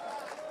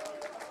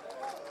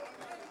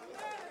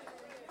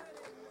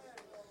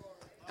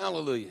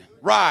 Hallelujah.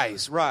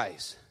 Rise,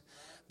 rise.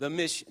 The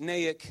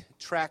Mishnaic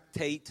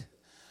tractate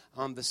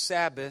on the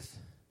Sabbath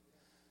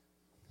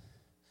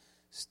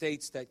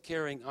states that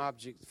carrying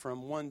objects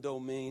from one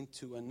domain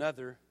to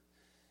another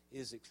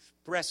is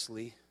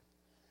expressly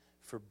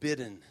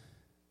forbidden.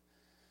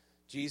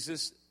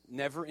 Jesus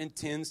never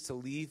intends to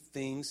leave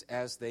things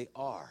as they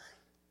are.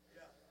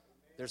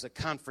 There's a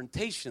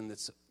confrontation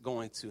that's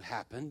going to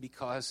happen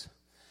because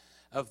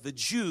of the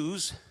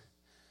Jews,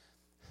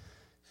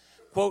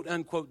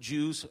 quote-unquote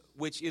Jews,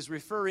 which is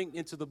referring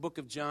into the book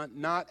of John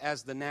not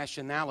as the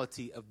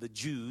nationality of the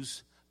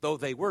Jews, though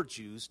they were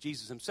Jews.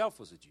 Jesus himself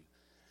was a Jew.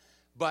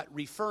 But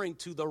referring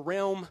to the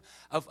realm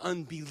of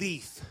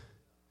unbelief.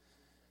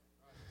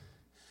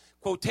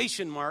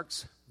 Quotation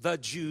marks, the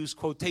Jews,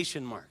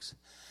 quotation marks.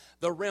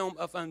 The realm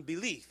of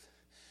unbelief.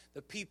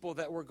 The people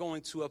that were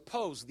going to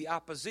oppose, the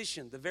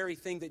opposition, the very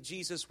thing that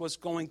Jesus was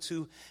going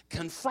to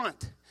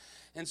confront.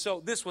 And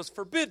so this was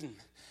forbidden.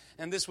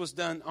 And this was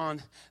done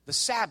on the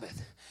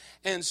Sabbath.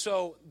 And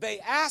so they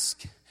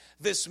ask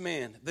this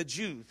man, the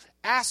Jews,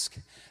 ask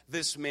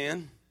this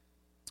man,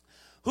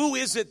 who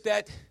is it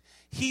that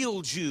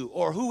healed you?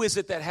 Or who is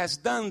it that has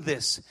done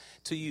this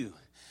to you?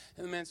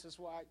 And the man says,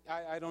 well,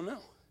 I don't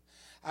know.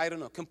 I don't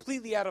know.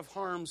 Completely out of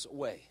harm's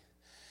way.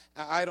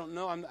 I don't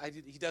know.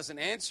 He doesn't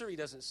answer. He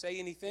doesn't say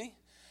anything.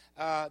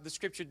 The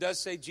scripture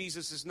does say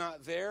Jesus is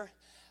not there.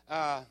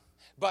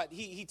 But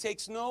he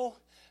takes no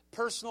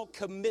personal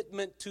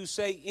commitment to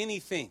say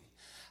anything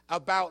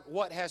about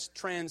what has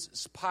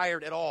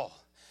transpired at all.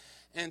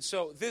 And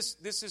so this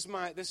is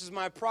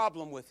my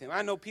problem with him.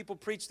 I know people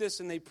preach this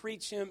and they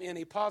preach him in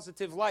a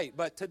positive light,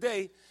 but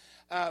today,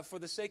 for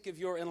the sake of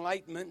your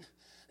enlightenment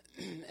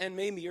and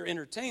maybe your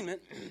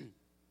entertainment,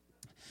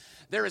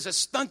 there is a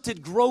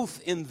stunted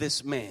growth in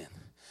this man.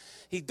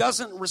 He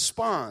doesn't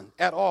respond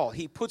at all.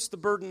 He puts the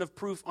burden of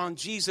proof on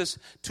Jesus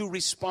to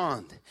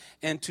respond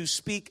and to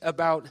speak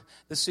about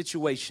the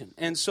situation.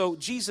 And so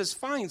Jesus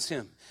finds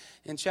him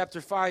in chapter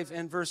 5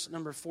 and verse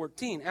number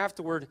 14.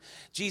 Afterward,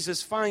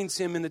 Jesus finds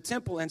him in the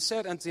temple and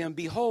said unto him,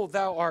 behold,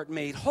 thou art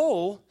made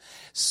whole.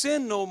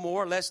 Sin no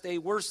more, lest a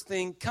worse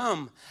thing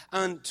come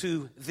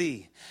unto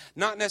thee.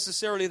 Not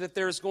necessarily that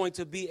there is going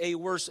to be a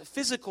worse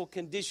physical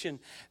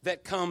condition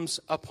that comes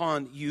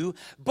upon you,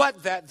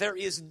 but that there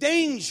is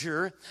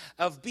danger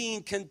of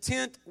being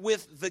content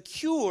with the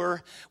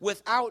cure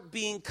without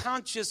being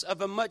conscious of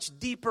a much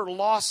deeper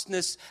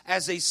lostness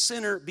as a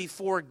sinner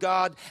before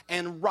God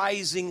and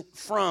rising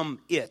from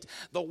become it.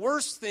 The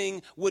worst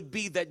thing would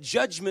be that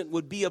judgment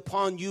would be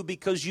upon you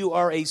because you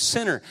are a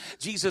sinner.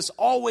 Jesus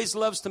always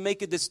loves to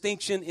make a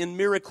distinction in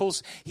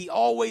miracles. He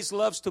always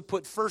loves to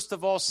put, first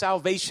of all,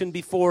 salvation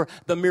before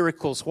the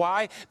miracles.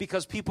 Why?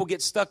 Because people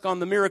get stuck on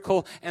the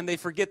miracle and they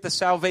forget the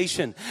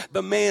salvation.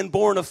 The man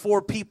born of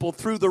 4 people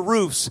through the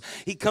roofs,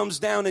 he comes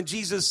down and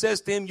Jesus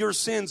says to him, your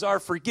sins are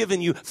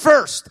forgiven you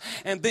first.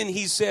 And then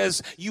he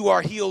says, you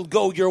are healed,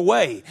 go your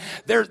way.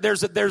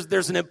 There's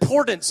an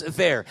importance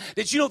there.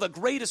 Did you know the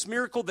greatest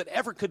miracle that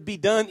ever could be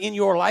done in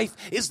your life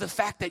is the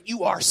fact that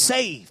you are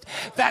saved?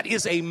 That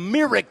is a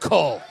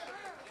miracle.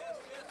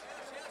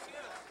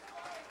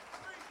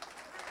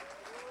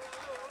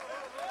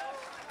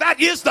 That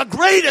is the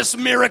greatest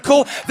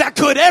miracle that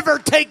could ever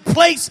take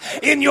place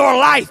in your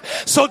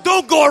life. So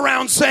don't go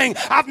around saying,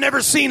 I've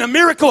never seen a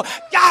miracle.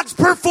 God's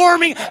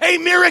performing a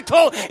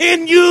miracle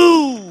in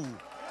you.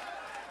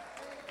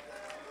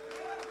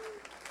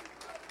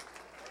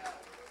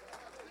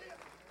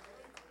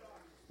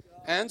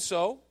 And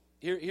so,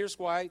 here's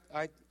why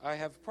I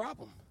have a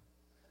problem.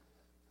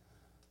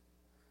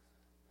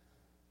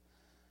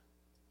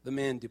 The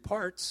man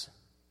departs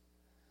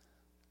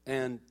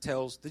and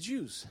tells the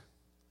Jews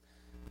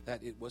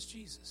that it was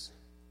Jesus.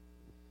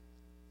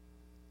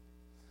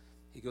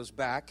 He goes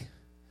back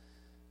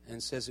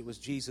and says it was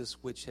Jesus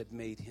which had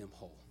made him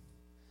whole.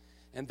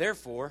 And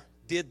therefore,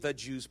 did the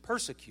Jews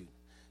persecute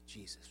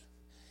Jesus?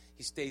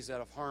 He stays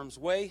out of harm's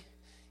way.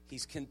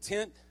 He's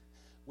content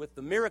with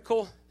the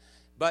miracle,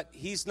 but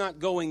he's not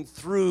going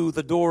through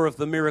the door of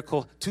the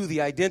miracle to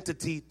the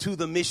identity, to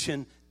the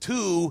mission,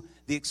 to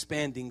the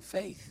expanding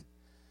faith.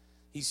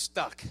 He's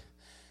stuck.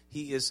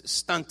 He is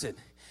stunted.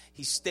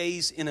 He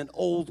stays in an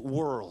old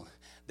world.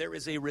 There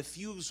is a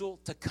refusal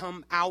to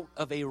come out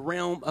of a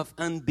realm of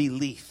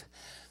unbelief.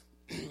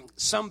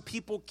 Some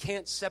people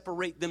can't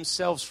separate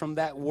themselves from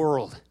that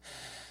world.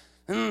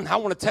 I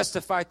want to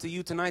testify to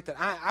you tonight that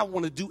I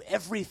want to do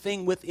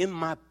everything within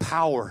my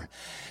power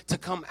to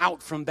come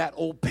out from that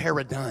old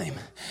paradigm.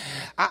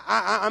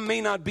 I may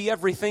not be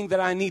everything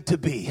that I need to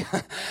be.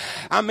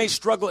 I may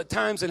struggle at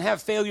times and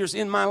have failures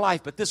in my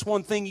life, but this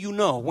one thing you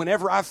know,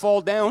 whenever I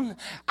fall down,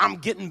 I'm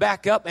getting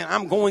back up and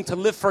I'm going to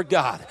live for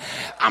God.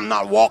 I'm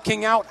not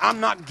walking out. I'm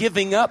not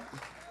giving up.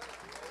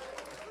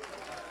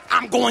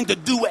 I'm going to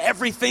do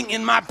everything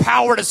in my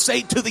power to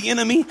say to the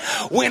enemy,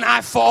 when I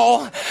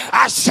fall,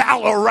 I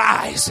shall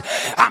arise.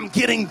 I'm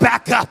getting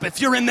back up. If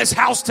you're in this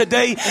house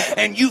today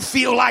and you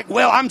feel like,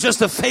 well, I'm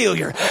just a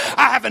failure,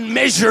 I haven't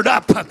measured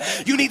up,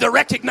 you need to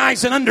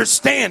recognize and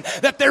understand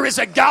that there is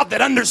a God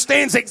that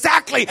understands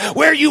exactly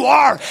where you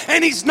are,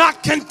 and he's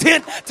not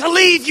content to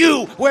leave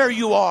you where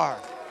you are.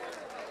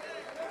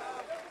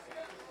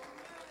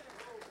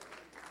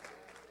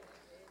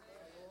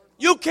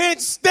 You can't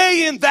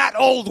stay in that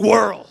old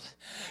world.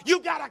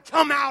 You got to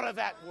come out of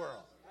that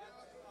world.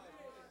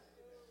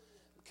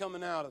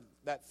 Coming out of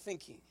that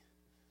thinking,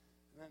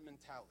 that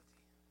mentality.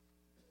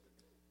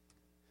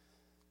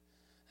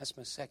 That's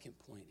my second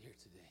point here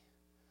today.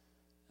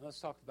 Now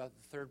let's talk about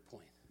the third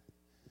point.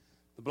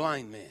 The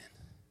blind man.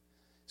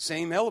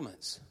 Same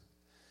elements.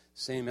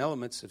 Same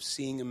elements of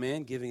seeing a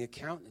man giving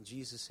account, and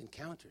Jesus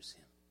encounters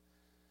him.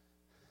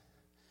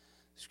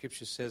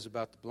 Scripture says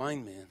about the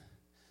blind man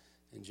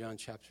in John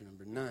chapter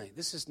number 9.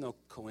 This is no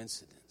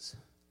coincidence.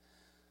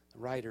 The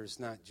writer is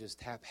not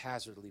just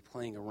haphazardly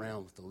playing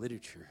around with the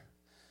literature.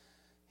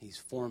 He's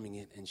forming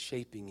it and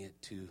shaping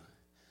it to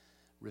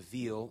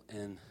reveal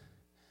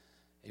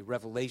a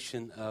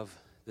revelation of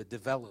the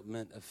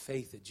development of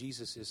faith that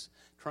Jesus is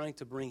trying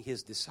to bring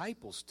his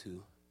disciples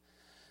to,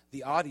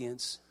 the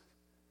audience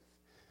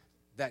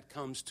that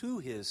comes to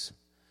his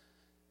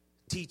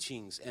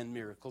teachings and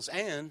miracles,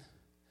 and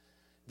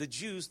the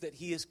Jews that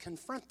he is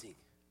confronting.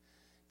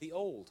 The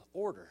old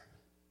order.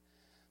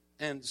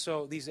 And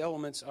so these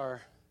elements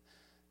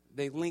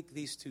they link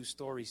these two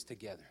stories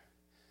together.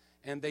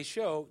 And they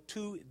show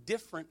two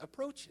different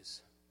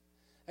approaches.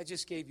 I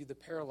just gave you the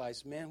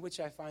paralyzed man, which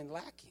I find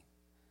lacking.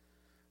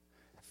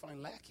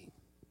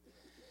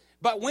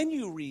 But when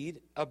you read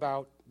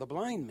about the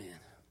blind man,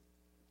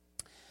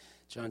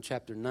 John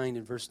chapter 9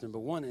 and verse number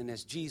 1, and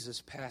as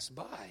Jesus passed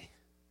by,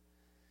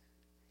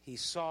 he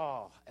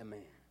saw a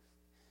man.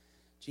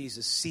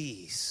 Jesus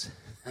sees.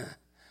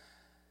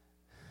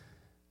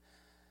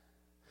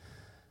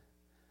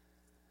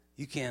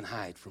 You can't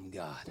hide from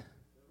God.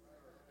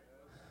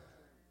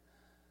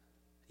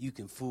 You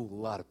can fool a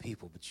lot of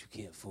people, but you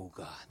can't fool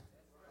God.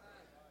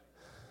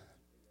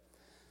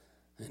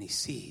 And he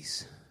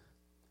sees.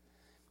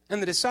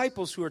 And the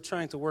disciples who are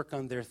trying to work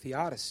on their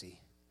theodicy,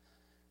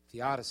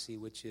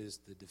 which is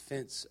the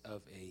defense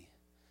of a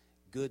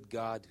good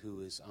God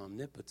who is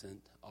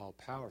omnipotent,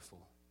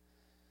 all-powerful,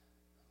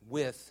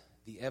 with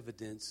the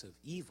evidence of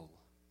evil.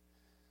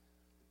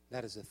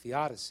 That is a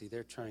theodicy.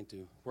 They're trying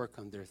to work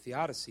on their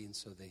theodicy, and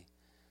so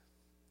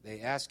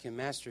they ask him,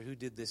 Master, who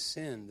did this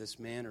sin, this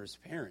man or his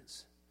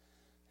parents?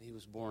 He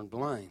was born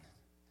blind.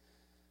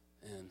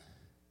 And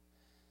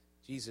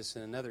Jesus,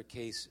 in another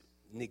case,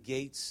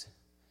 negates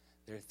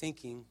their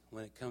thinking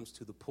when it comes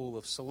to the pool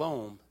of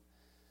Siloam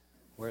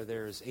where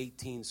there's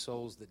 18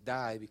 souls that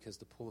die because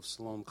the pool of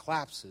Siloam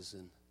collapses.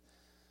 And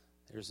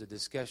there's a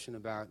discussion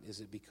about,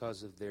 is it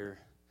because of their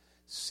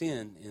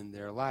sin in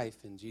their life?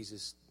 And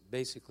Jesus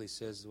basically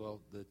says, well,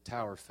 the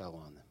tower fell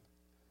on them.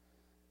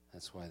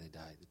 That's why they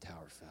died. The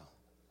tower fell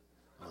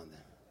on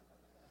them.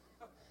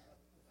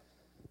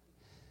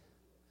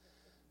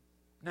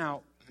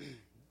 Now,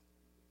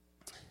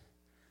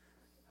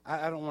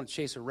 I don't want to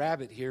chase a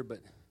rabbit here, but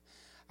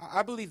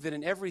I believe that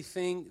in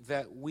everything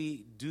that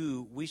we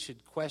do, we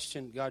should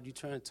question, God, you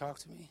trying to talk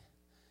to me?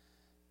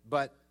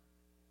 But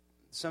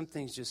some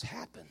things just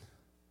happen.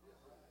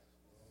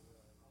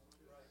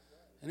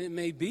 And it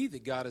may be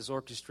that God has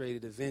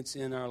orchestrated events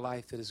in our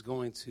life that is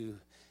going to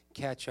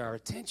catch our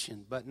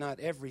attention, but not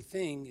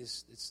everything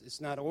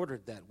it's not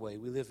ordered that way.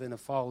 We live in a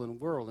fallen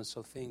world, and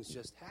so things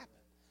just happen.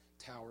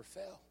 Tower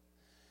fell.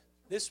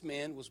 This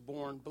man was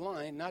born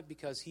blind, not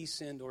because he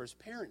sinned or his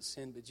parents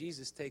sinned, but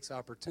Jesus takes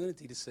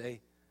opportunity to say,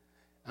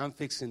 I'm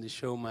fixing to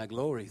show my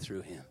glory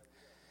through him.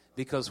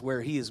 Because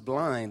where he is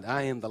blind,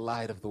 I am the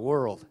light of the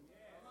world.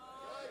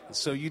 And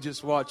so you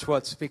just watch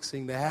what's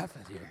fixing to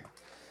happen here.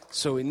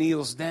 So he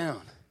kneels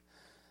down,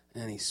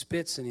 and he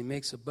spits, and he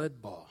makes a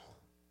bud ball.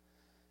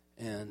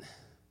 And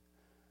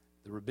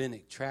the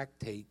rabbinic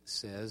tractate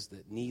says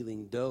that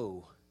kneeling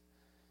dough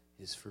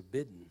is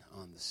forbidden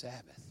on the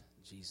Sabbath.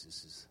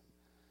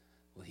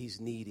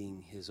 He's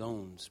kneading his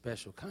own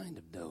special kind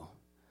of dough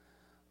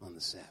on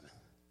the Sabbath.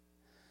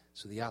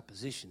 So the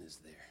opposition is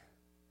there.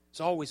 It's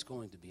always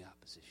going to be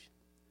opposition.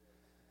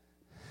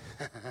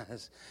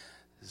 If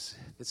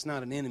it's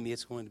not an enemy,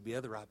 it's going to be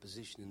other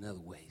opposition in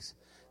other ways.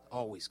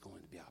 Always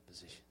going to be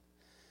opposition.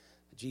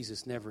 But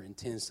Jesus never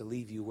intends to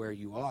leave you where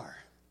you are.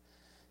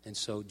 And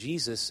so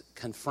Jesus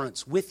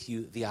confronts with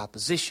you the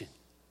opposition.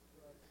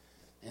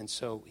 And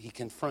so he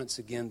confronts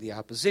again the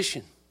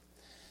opposition.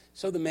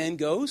 So the man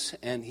goes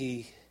and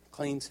he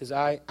cleans his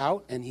eye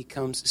out and he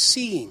comes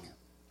seeing.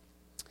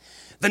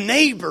 The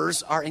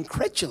neighbors are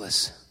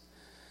incredulous.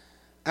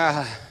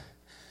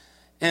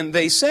 And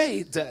they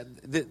say,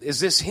 is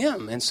this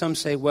him? And some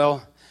say,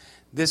 well,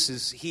 this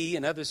is he.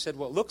 And others said,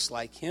 well, it looks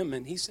like him.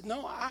 And he said,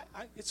 no,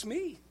 it's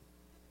me.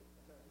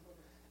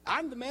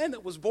 I'm the man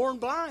that was born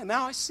blind.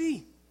 Now I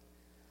see.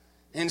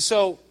 And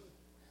so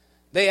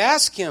they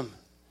ask him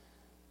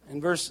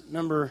in verse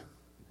number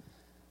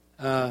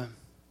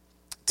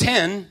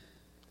 10,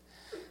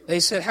 they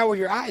said, how were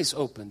your eyes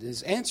opened?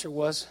 His answer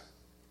was,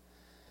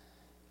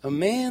 a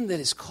man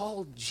that is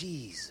called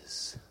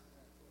Jesus.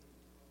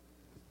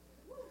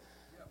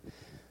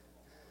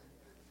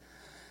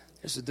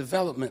 There's a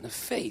development of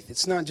faith.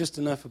 It's not just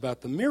enough about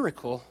the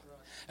miracle.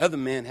 Other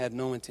man had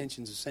no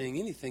intentions of saying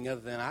anything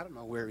other than, I don't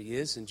know where he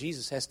is, and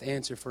Jesus has to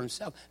answer for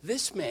himself.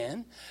 This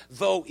man,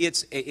 though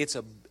it's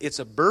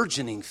a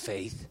burgeoning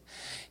faith,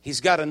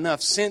 he's got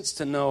enough sense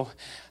to know,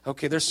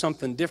 okay, there's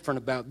something different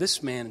about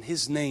this man, and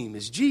his name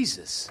is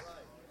Jesus.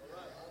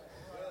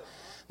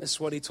 This is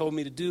what he told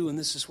me to do, and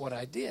this is what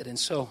I did. And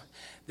so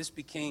this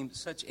became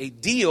such a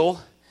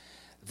deal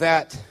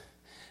that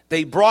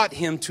they brought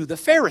him to the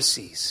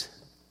Pharisees.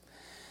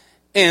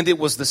 And it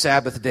was the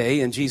Sabbath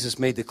day, and Jesus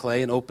made the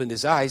clay and opened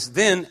his eyes.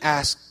 Then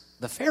asked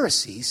the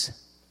Pharisees,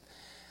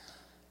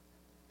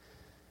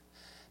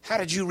 how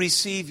did you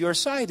receive your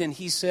sight? And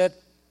he said,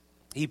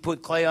 he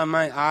put clay on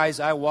my eyes,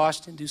 I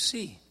washed and do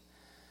see.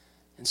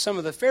 And some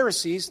of the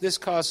Pharisees, this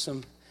caused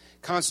some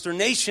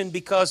consternation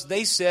because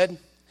they said,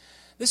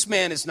 this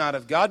man is not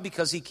of God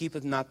because he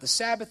keepeth not the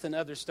Sabbath. And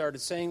others started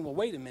saying, well,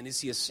 wait a minute,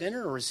 is he a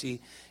sinner or is he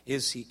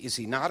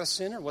not a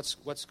sinner?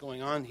 What's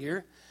going on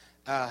here?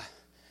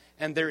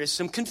 And there is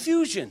some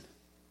confusion.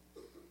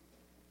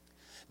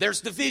 There's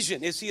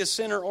division. Is he a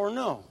sinner or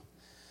no?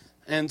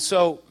 And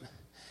so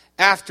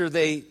after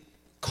they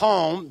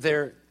calm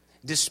their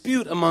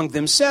dispute among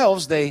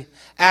themselves, they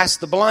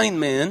asked the blind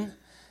man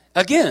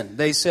again.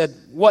 They said,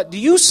 what do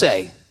you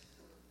say?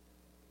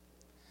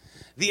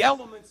 The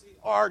elements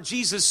are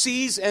Jesus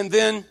sees, and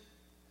then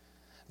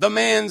the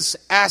man's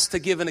asked to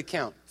give an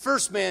account.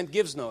 First man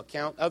gives no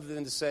account other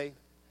than to say,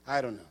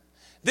 I don't know.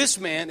 This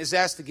man is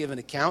asked to give an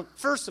account.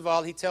 First of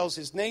all, he tells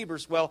his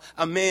neighbors, well,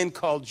 a man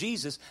called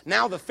Jesus.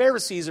 Now the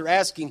Pharisees are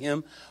asking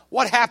him,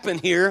 what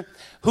happened here?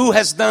 Who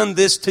has done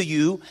this to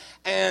you?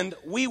 And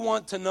we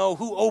want to know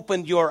who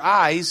opened your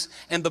eyes.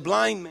 And the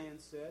blind man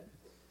said,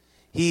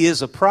 he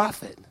is a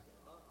prophet.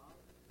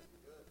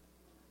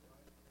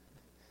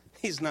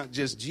 He's not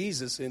just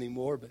Jesus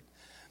anymore, but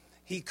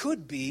he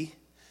could be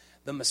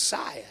the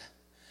Messiah,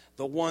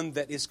 the one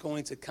that is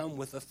going to come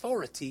with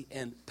authority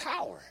and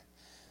power.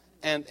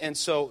 And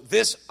so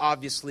this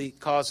obviously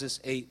causes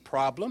a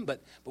problem.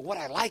 But what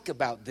I like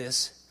about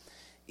this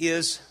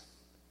is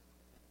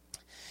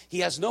he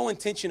has no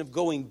intention of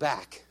going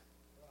back.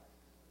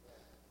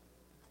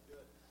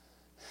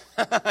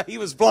 He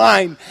was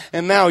blind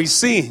and now he's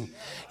seeing.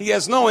 He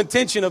has no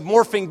intention of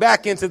morphing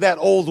back into that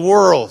old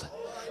world.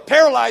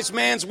 paralyzed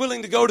man's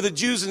willing to go to the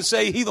Jews and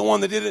say he's the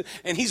one that did it,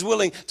 and he's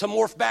willing to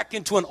morph back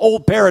into an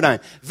old paradigm.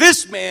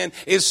 This man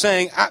is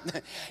saying,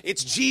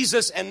 it's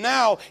Jesus, and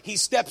now he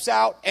steps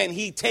out and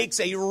he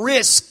takes a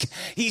risk.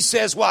 He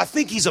says, well, I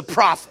think he's a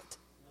prophet.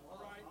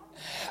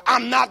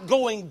 I'm not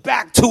going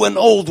back to an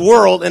old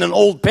world and an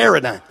old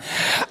paradigm.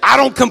 I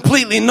don't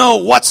completely know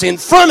what's in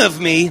front of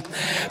me,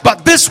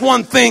 but this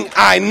one thing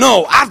I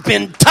know. I've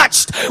been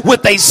touched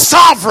with a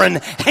sovereign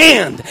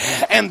hand,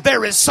 and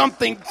there is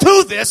something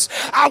to this.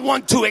 I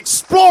want to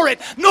explore it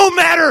no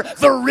matter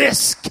the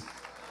risk.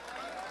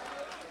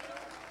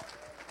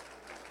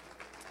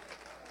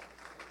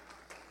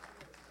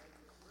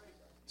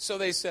 So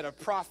they said, a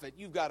prophet,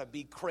 you've got to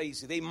be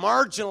crazy. They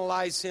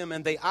marginalize him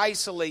and they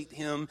isolate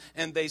him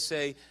and they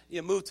say,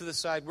 you move to the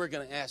side, we're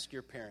going to ask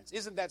your parents.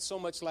 Isn't that so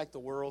much like the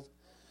world?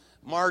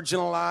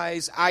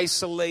 Marginalize,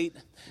 isolate,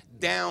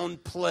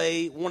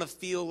 downplay, want to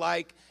feel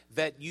like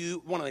that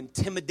you want to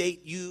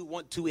intimidate you,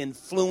 want to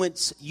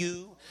influence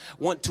you,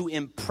 want to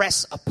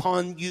impress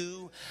upon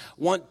you,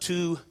 want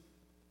to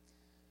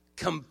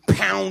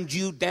compound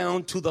you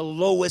down to the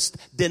lowest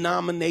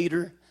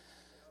denominator.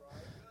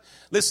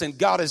 Listen,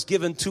 God has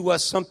given to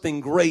us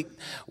something great.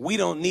 We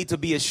don't need to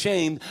be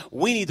ashamed.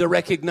 We need to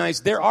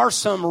recognize there are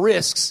some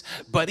risks,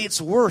 but it's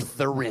worth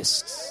the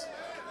risks.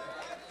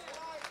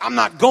 I'm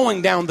not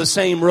going down the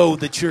same road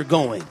that you're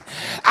going.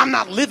 I'm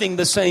not living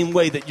the same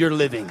way that you're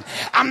living.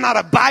 I'm not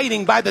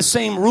abiding by the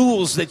same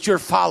rules that you're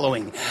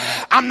following.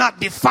 I'm not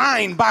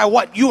defined by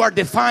what you are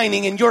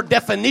defining in your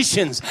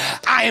definitions.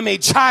 I am a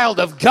child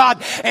of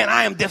God, and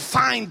I am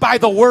defined by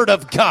the Word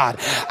of God.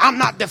 I'm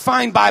not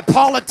defined by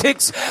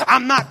politics.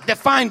 I'm not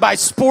defined by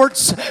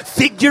sports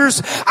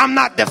figures. I'm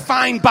not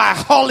defined by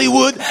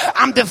Hollywood.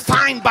 I'm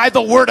defined by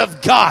the Word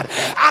of God.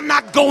 I'm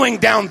not going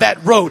down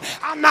that road.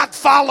 I'm not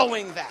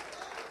following that.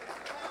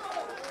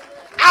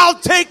 I'll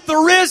take the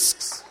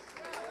risks.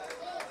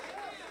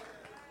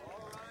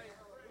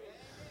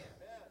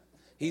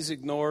 He's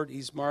ignored.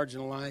 He's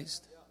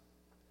marginalized.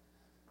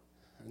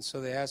 And so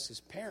they asked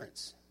his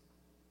parents.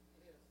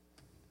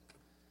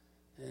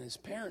 And his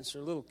parents are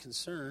a little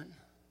concerned.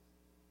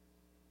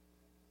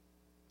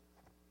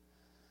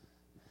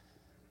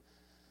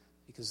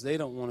 Because they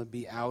don't want to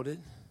be outed.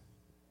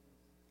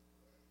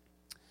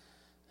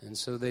 And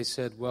so they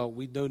said, well,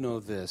 we do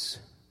know this.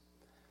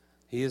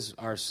 He is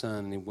our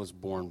son, and he was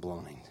born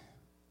blind.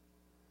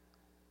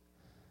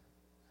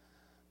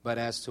 But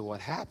as to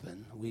what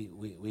happened, we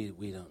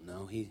don't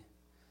know.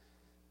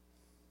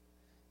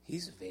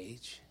 He's of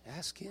age.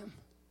 Ask him.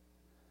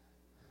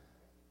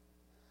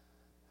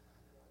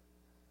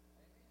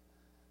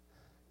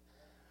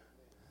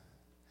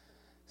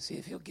 See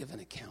if he'll give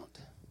an account.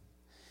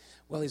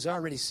 Well, he's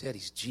already said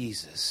he's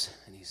Jesus,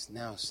 and he's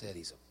now said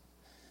he's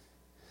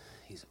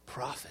a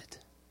prophet.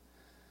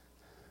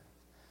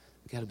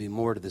 Got to be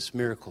more to this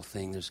miracle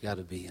thing. There's got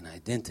to be an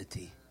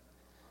identity.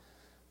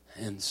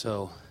 And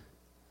so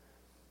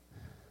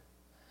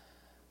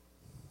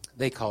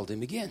they called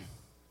him again.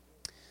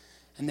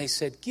 And they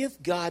said,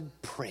 give God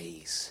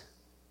praise.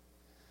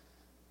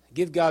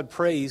 Give God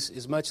praise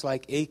is much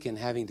like Achan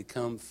having to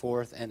come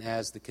forth, and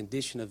as the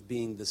condition of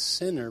being the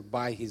sinner,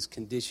 by his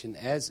condition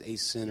as a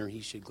sinner,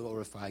 he should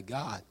glorify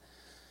God.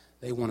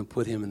 They want to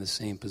put him in the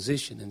same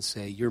position and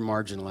say, you're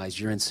marginalized,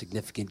 you're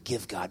insignificant,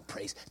 give God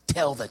praise.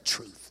 Tell the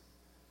truth.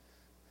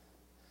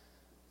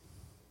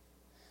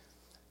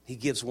 He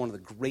gives one of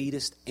the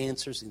greatest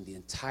answers in the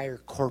entire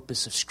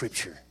corpus of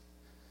Scripture.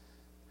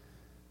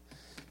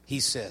 He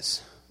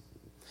says,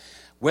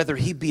 whether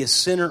he be a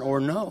sinner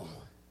or no,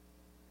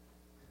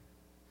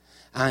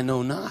 I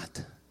know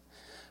not.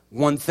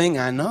 One thing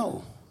I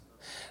know,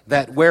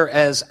 that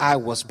whereas I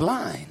was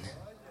blind,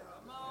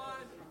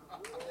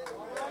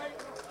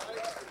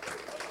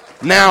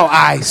 now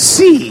I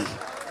see.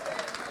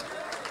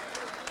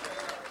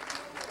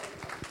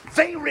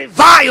 They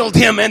reviled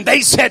him and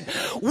they said,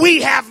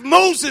 we have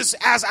Moses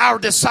as our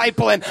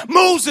disciple and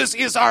Moses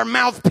is our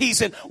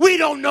mouthpiece and we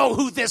don't know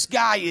who this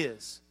guy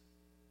is.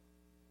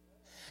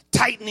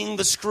 Tightening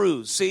the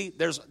screws. See,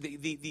 there's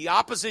the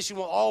opposition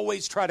will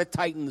always try to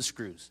tighten the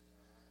screws.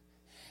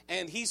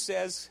 And he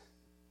says,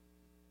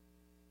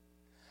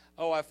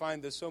 oh, I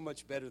find this so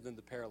much better than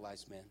the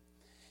paralyzed man.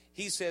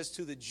 He says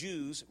to the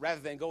Jews, rather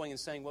than going and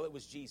saying, well, it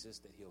was Jesus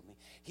that healed me.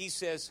 He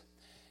says,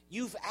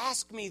 you've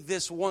asked me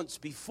this once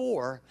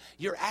before.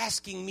 You're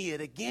asking me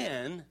it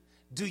again.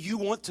 Do you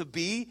want to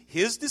be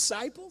his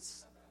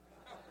disciples?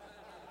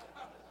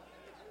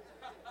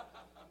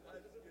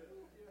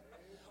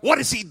 What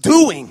is he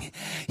doing?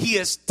 He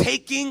is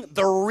taking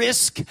the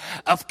risk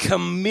of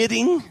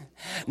committing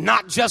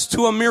not just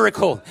to a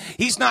miracle.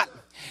 He's not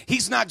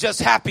He's not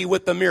just happy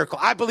with the miracle.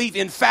 I believe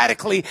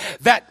emphatically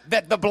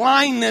that the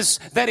blindness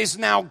that is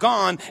now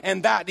gone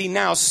and that he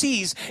now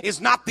sees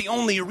is not the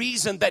only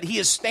reason that he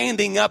is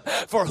standing up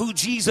for who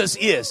Jesus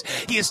is.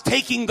 He is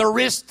taking the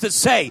risk to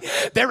say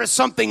there is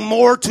something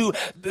more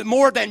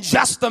than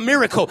just the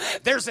miracle.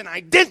 There's an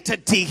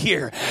identity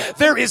here.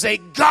 There is a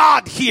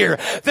God here.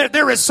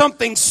 There is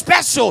something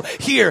special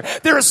here.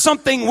 There is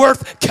something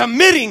worth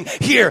committing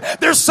here.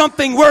 There's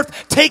something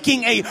worth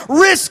taking a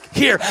risk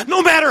here.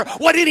 No matter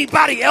what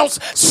anybody else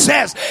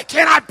says.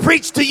 Can I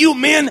preach to you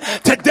men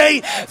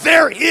today?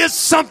 There is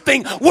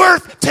something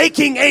worth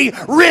taking a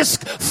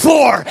risk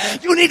for.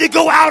 You need to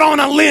go out on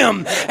a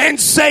limb and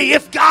say,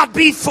 if God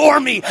be for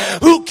me,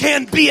 who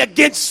can be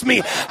against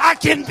me? I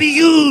can be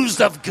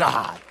used of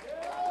God.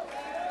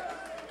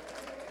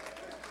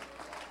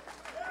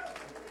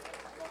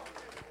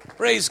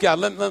 Praise God.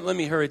 Let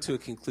me hurry to a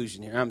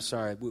conclusion here. I'm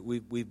sorry.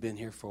 We've been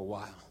here for a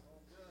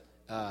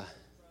while.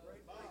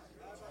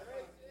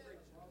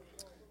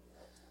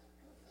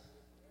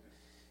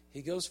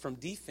 He goes from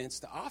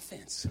defense to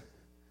offense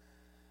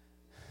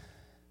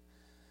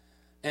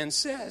and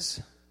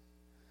says,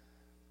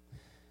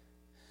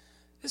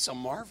 it's a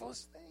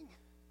marvelous thing.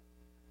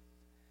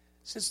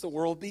 Since the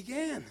world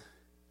began,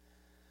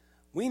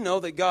 we know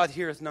that God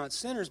heareth not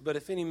sinners, but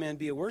if any man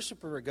be a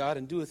worshiper of God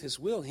and doeth his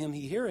will, him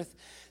he heareth.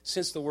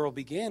 Since the world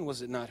began,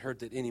 was it not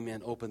heard that any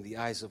man opened the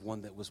eyes of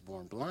one that was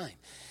born blind?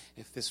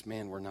 If this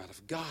man were not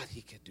of God,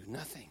 he could do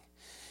nothing.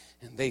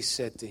 And they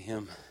said to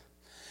him,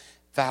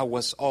 thou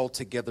wast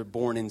altogether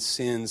born in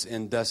sins,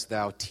 and dost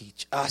thou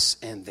teach us?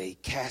 And they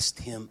cast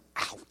him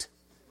out.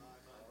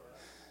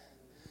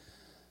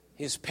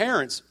 His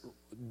parents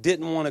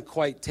didn't want to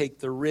quite take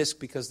the risk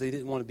because they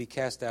didn't want to be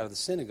cast out of the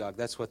synagogue.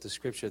 That's what the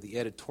scripture, the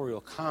editorial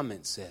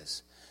comment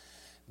says.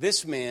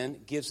 This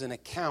man gives an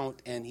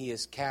account and he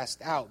is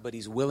cast out, but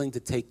he's willing to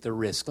take the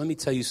risk. Let me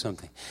tell you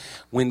something.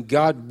 When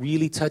God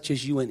really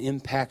touches you and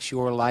impacts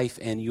your life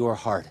and your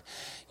heart,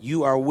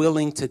 you are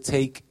willing to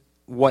take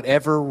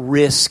whatever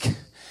risk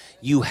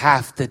you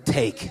have to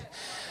take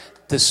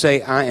to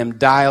say, I am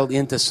dialed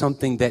into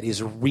something that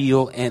is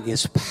real and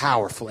is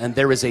powerful. And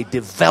there is a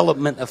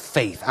development of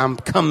faith. I'm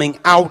coming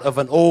out of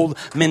an old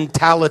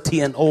mentality,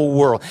 an old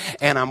world,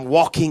 and I'm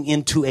walking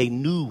into a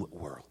new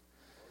world.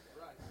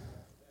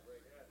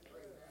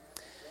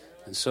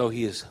 And so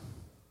he is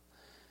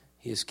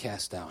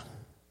cast out.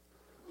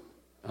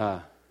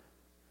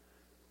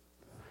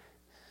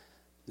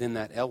 Then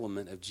that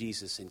element of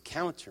Jesus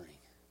encountering.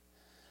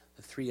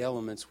 The three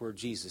elements where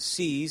Jesus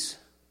sees,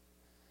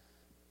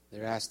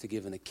 they're asked to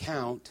give an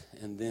account,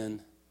 and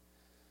then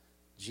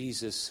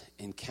Jesus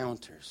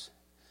encounters.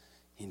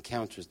 He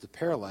encounters the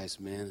paralyzed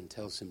man and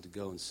tells him to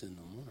go and sin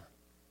no more.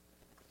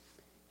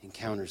 He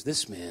encounters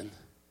this man,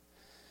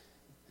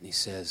 and he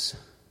says,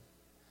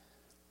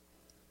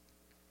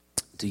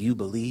 do you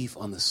believe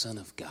on the Son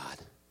of God?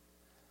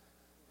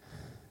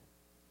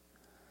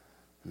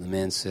 And the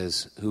man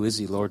says, who is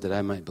he, Lord, that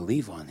I might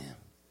believe on him?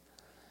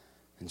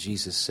 And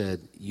Jesus said,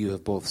 you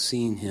have both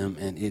seen him,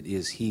 and it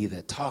is he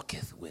that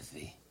talketh with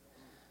thee.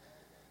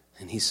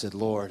 And he said,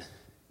 Lord,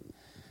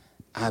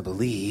 I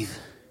believe.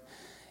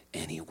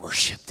 And he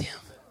worshiped him.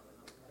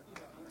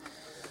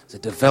 It's a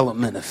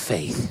development of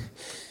faith.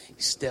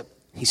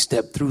 He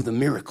stepped through the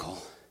miracle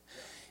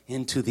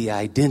into the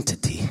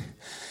identity.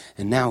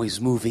 And now he's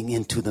moving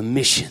into the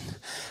mission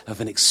of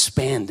an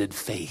expanded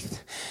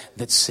faith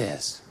that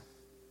says,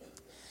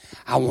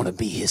 I want to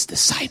be his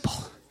disciple.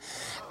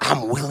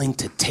 I'm willing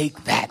to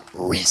take that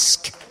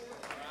risk.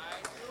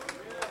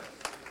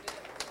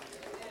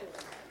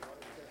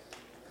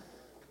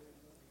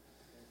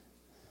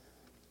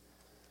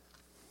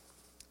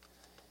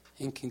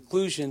 In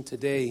conclusion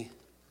today,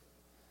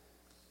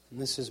 and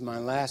this is my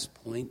last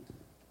point,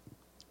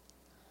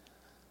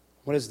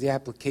 what is the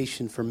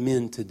application for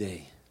men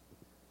today?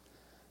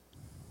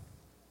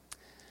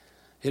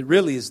 It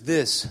really is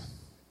this.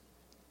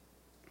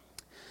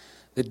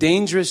 The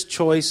dangerous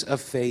choice of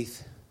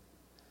faith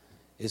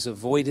is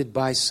avoided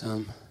by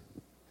some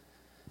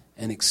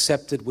and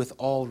accepted with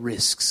all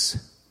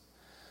risks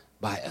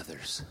by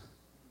others.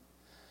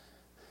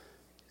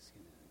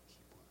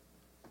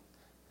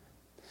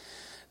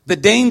 The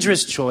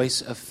dangerous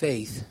choice of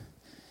faith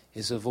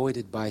is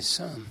avoided by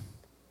some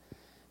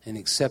and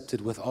accepted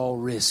with all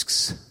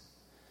risks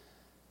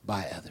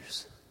by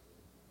others.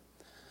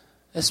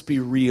 Let's be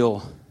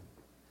real.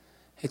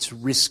 It's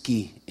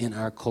risky in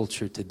our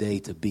culture today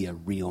to be a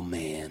real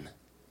man.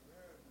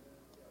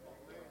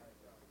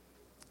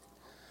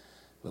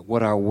 But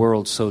what our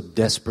world so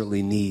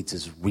desperately needs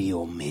is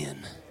real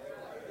men.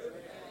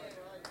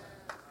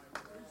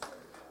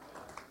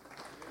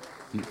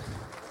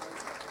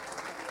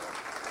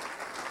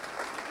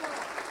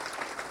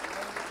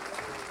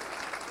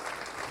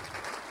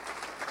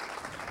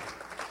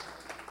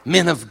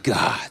 Men of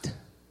God.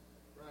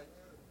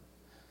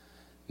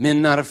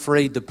 Men not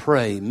afraid to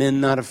pray.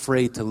 Men not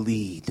afraid to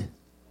lead.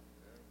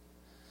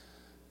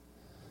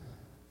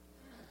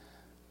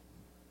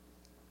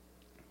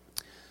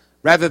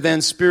 Rather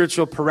than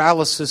spiritual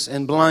paralysis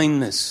and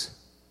blindness,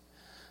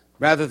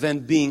 rather than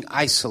being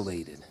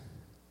isolated,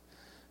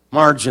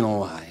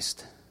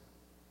 marginalized,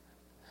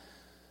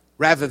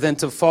 rather than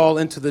to fall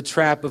into the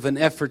trap of an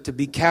effort to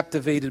be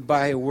captivated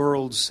by a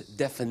world's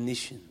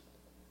definition,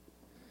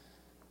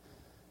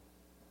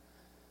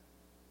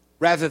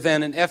 rather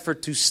than an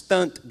effort to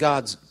stunt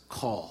God's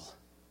call,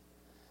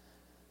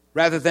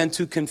 rather than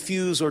to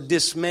confuse or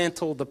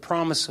dismantle the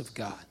promise of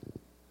God,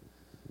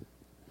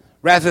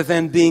 rather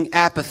than being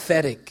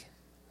apathetic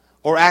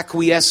or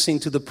acquiescing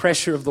to the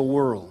pressure of the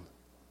world.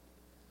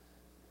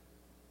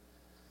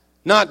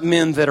 Not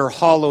men that are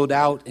hollowed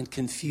out and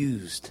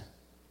confused.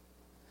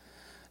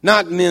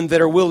 Not men that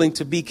are willing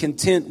to be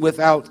content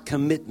without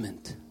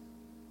commitment.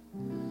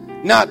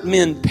 Not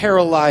men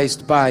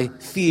paralyzed by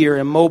fear,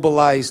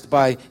 immobilized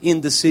by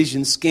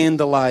indecision,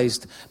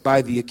 scandalized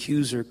by the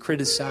accuser,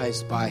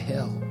 criticized by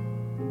hell.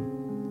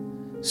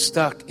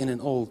 Stuck in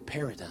an old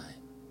paradigm.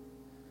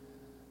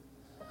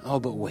 Oh,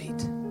 but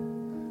wait.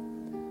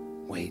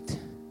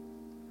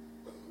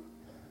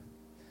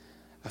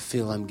 I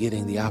feel I'm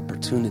getting the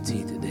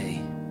opportunity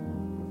today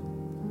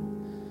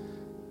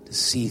to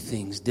see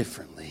things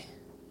differently.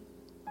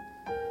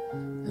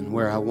 And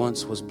where I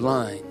once was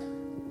blind,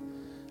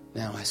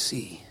 now I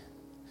see.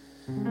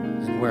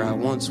 And where I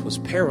once was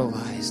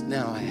paralyzed,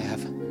 now I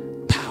have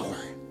power.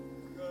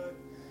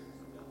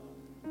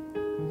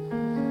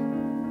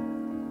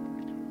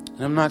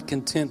 And I'm not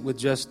content with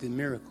just the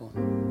miracle.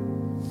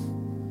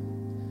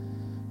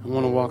 I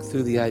want to walk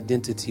through the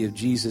identity of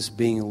Jesus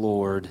being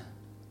Lord,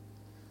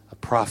 a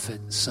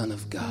prophet, Son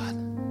of God.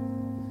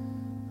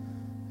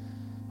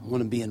 I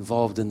want to be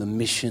involved in the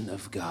mission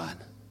of God.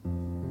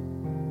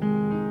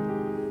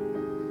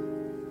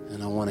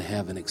 And I want to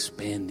have an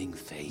expanding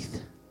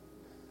faith.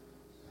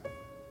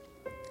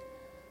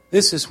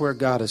 This is where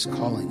God is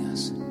calling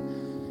us.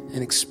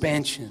 An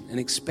expansion, an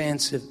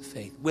expansive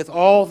faith with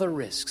all the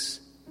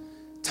risks.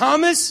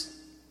 Thomas,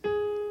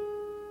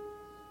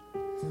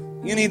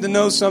 you need to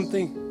know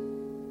something.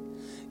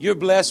 You're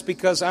blessed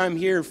because I'm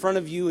here in front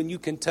of you and you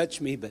can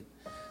touch me, but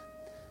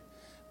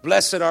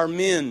blessed are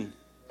men,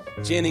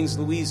 Jennings,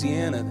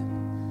 Louisiana,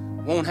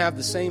 that won't have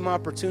the same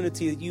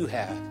opportunity that you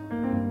have.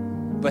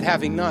 But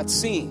having not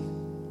seen,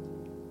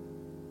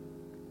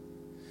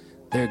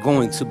 they're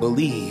going to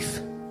believe.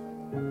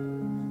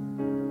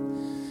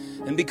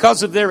 And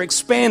because of their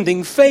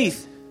expanding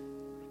faith,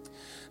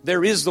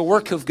 there is the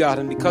work of God.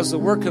 And because of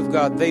the work of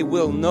God, they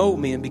will know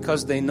me. And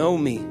because they know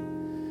me,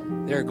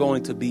 there are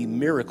going to be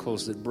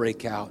miracles that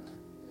break out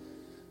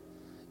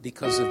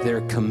because of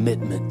their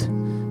commitment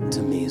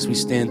to me. As we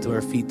stand to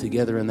our feet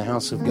together in the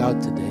house of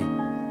God today,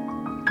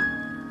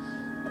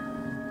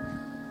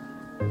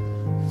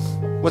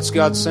 what's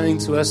God saying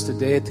to us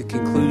today at the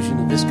conclusion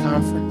of this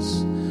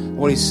conference?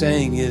 What He's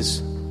saying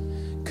is,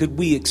 could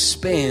we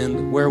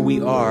expand where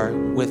we are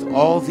with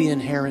all the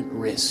inherent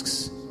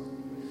risks?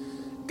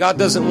 God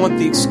doesn't want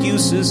the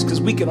excuses, because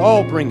we could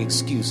all bring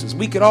excuses.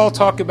 We could all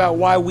talk about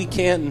why we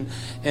can't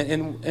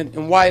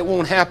and why it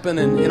won't happen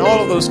and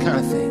all of those kind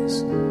of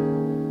things.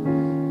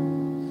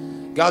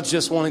 God's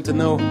just wanting to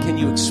know, can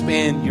you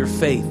expand your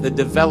faith, the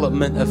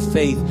development of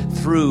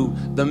faith through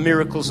the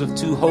miracles of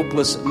two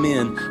hopeless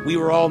men. We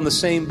were all in the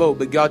same boat,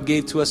 but God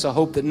gave to us a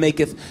hope that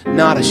maketh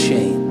not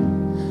ashamed.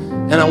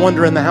 And I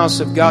wonder in the house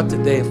of God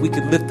today if we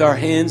could lift our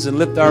hands and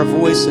lift our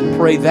voice and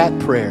pray that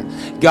prayer.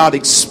 God,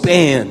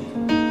 expand.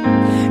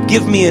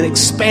 Give me an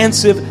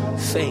expansive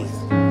faith.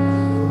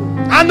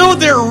 I know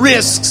there are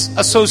risks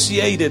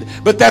associated,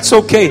 but that's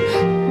okay.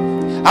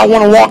 I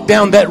want to walk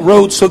down that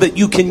road so that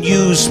you can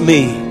use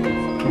me.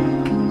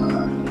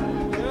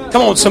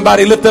 Come on,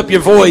 somebody, lift up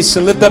your voice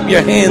and lift up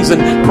your hands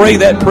and pray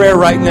that prayer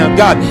right now.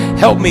 God,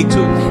 help me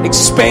to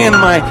expand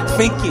my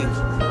thinking.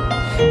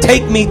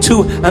 Take me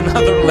to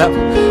another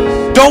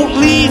level. Don't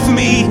leave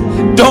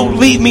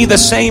me the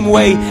same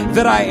way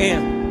that I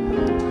am.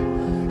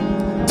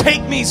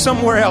 Take me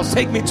somewhere else.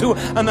 Take me to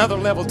another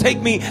level.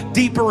 Take me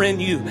deeper in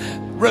you.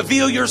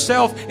 Reveal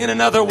yourself in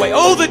another way.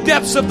 Oh, the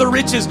depths of the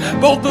riches,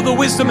 both of the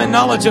wisdom and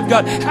knowledge of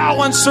God.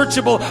 How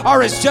unsearchable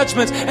are His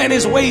judgments and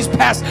His ways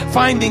past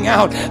finding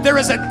out. There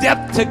is a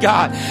depth to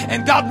God.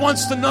 And God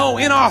wants to know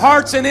in our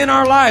hearts and in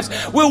our lives,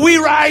 will we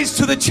rise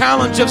to the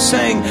challenge of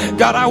saying,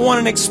 God, I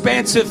want an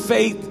expansive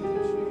faith.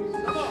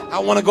 I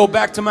want to go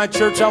back to my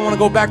church. I want to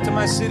go back to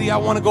my city. I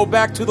want to go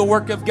back to the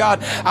work of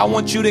God. I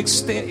want you to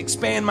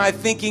expand my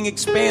thinking,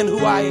 expand who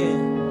I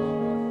am.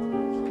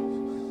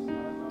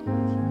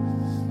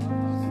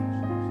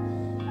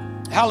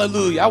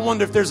 Hallelujah. I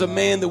wonder if there's a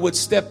man that would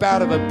step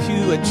out of a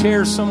pew, a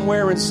chair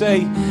somewhere and say,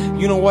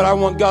 you know what? I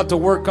want God to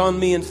work on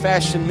me and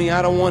fashion me.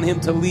 I don't want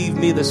Him to leave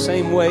me the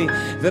same way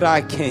that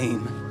I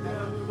came.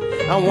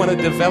 I want a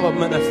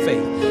development of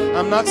faith.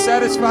 I'm not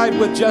satisfied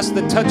with just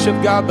the touch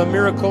of God, the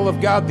miracle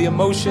of God, the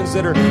emotions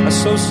that are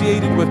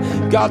associated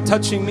with God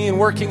touching me and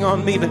working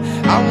on me, but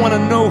I want to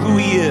know who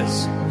He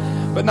is.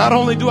 But not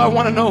only do I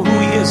want to know who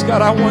He is,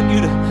 God, I want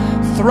you to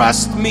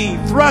thrust me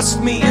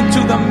into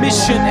the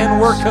mission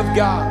and work of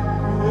God.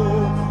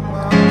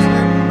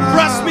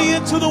 Thrust me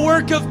into the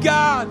work of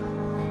God.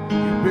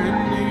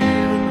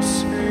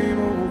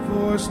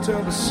 voice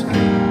till the sound.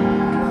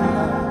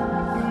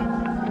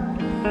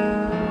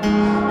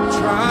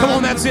 Come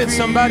on, that's it,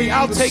 somebody.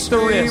 I'll take the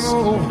risk.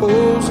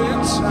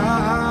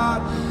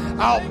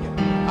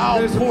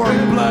 I'll pour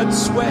blood,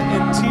 sweat,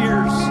 and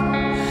tears,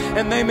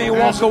 and they may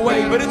walk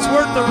away, but it's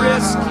worth the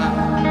risk.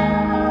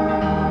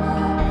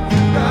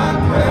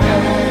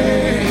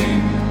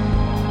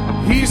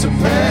 He's a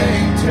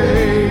pain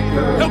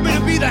taker. Help me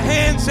to be the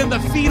hands and the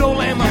feet, O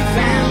Lamb of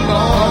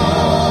God.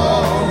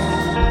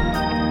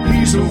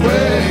 He's a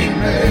way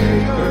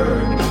maker.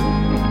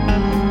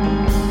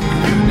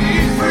 You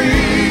need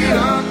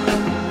freedom,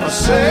 a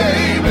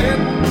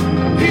saving.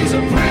 He's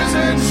a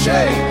prison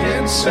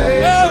shaking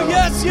Savior. Oh,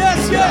 yes,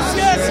 yes, yes,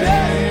 yes,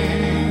 yes.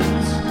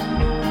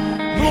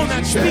 Come on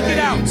now, speak it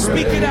out,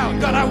 speak it out.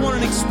 God, I want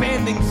an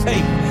expanding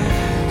faith.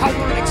 I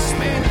want an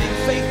expanding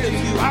faith of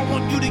you. I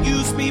want you to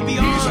use me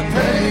beyond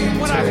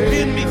what I've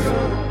been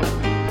before.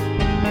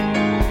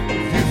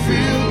 You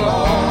feel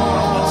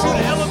lost. I want you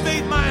to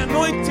elevate my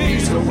anointing.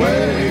 He's a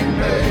way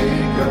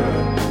maker.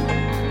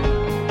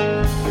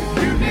 If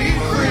you need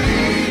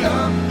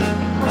freedom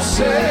or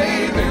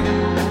saving,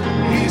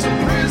 he's a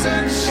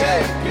prison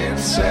shaking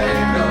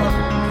Savior.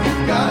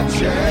 You've got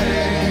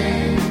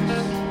chains.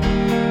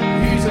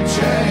 He's a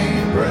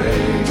chain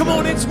breaker. Come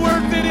on, it's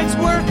worth it, it's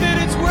worth it,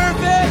 it's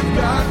worth it. You've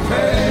got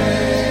pain.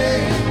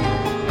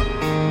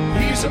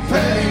 He's a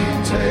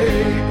pain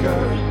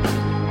taker.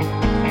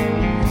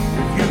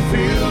 If you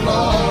feel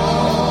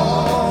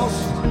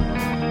lost,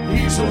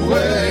 he's a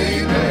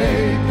way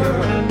maker.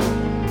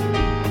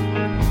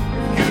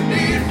 If you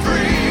need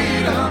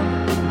freedom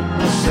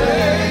or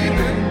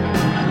saving,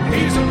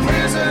 he's a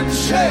prison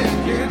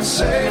shaking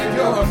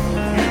Savior.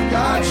 You've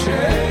got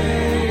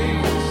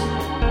chains.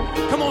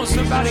 Come on,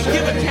 somebody,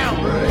 give account.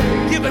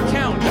 Give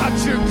account. God,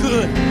 you're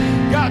good.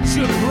 God,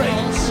 you're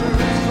great.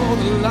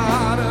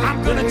 I'm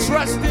going to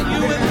trust in you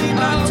and lean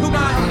not to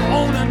my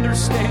own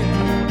understanding.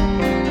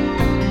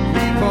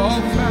 We've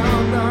all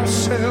found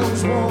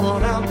ourselves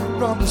worn out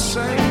from the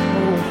same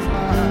old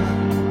fire.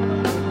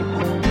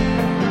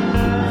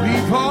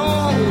 We've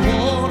all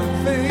wanted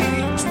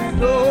things we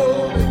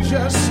know that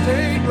just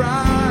ain't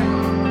right.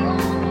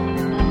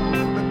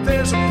 But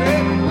there's a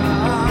better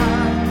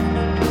life.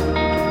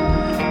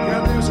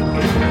 Yeah, there's a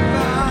better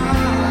life.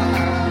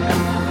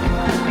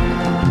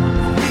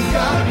 We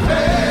got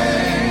pain.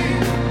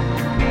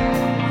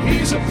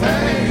 He's a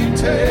pain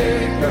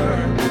taker.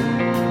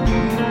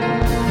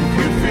 If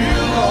you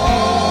feel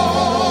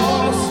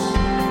lost,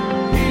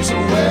 he's a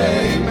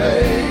way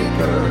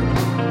maker.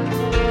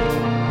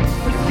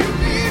 If you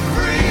need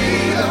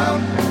freedom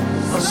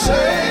or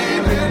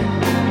saving,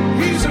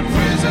 he's a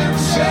prison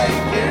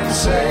shaking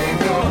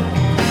Savior.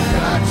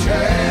 Got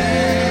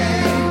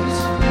chains.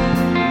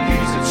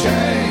 He's a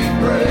chain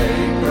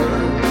breaker.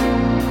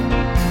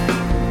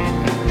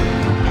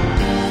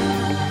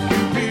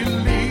 You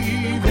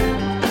believe it.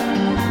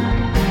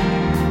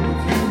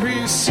 You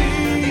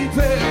receive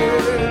it.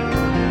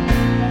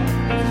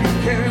 You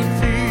can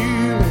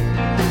feel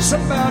it.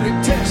 Somebody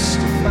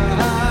testify.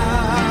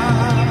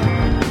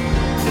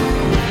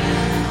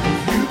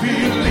 You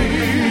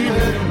believe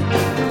it.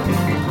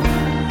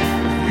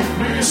 You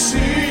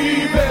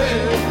receive it.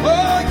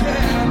 Oh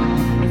yeah.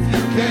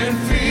 You can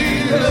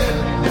feel it.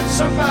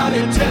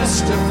 Somebody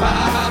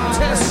testify.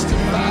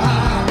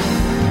 Testify.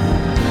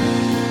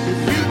 If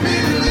you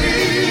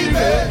believe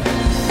it.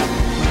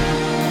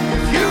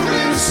 You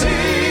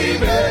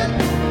receive it.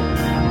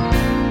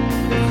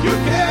 You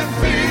can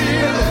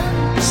feel it.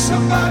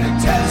 Somebody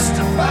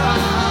testify.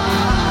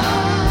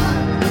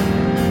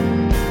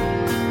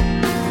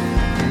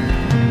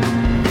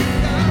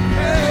 Got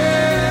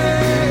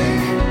pain.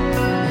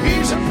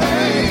 He's a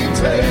pain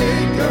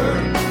taker.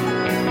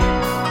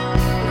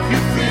 If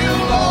you feel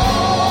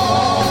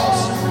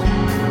lost,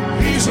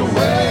 he's a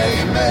way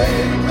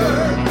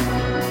maker.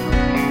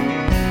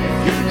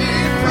 If you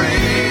need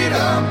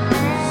freedom,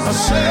 a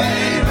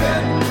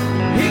saving,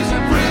 he's a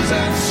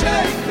prison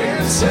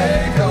shaking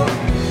Savior.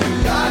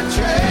 Got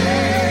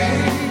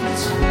chains,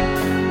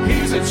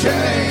 he's a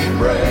chain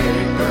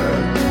breaker.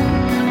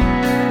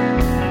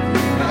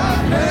 Got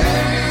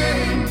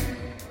pain,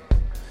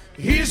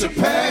 he's a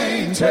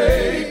pain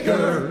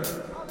taker.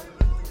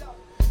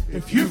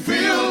 If you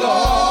feel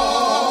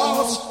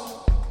lost,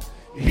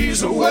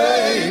 he's a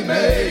way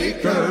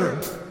maker.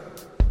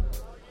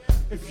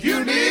 If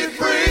you need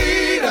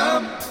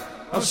freedom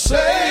of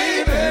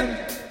saving,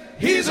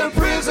 he's a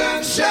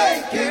prison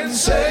shaking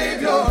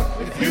Savior.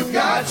 If you've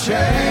got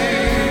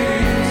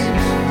chains,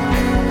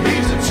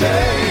 he's a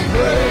chain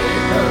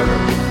breaker.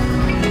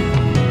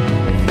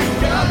 If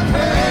you've got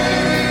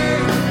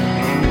pain,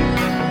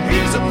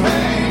 he's a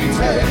pain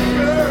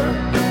taker.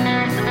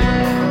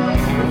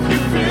 If you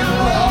feel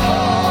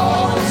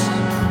lost,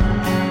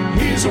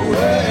 he's a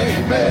way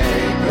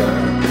maker.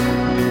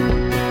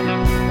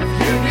 If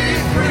you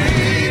need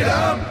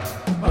freedom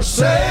or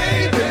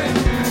saving,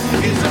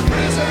 he's a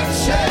prison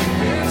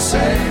shaking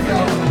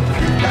Savior.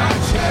 You got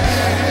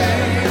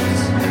chains.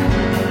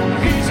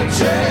 He's a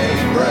chain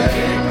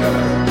breaker.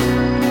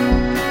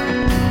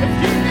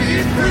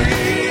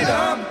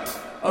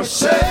 or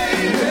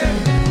saving.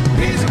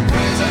 He's a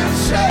prison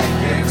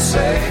shaking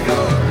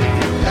Savior.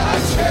 You've got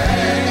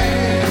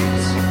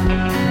chains.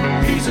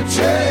 He's a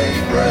chain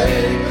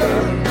breaker.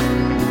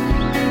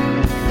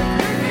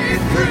 If you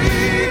need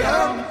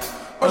freedom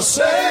or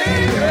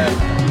saving,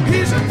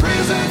 he's a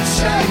prison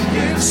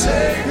shaking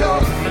Savior.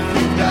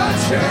 You've got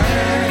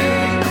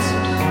chains.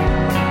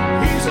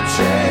 He's a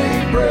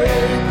chain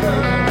breaker.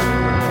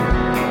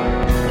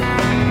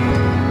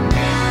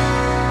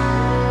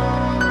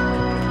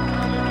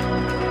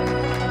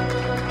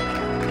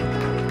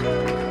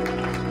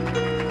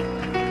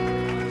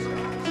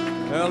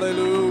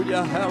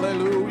 Hallelujah,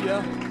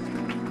 hallelujah.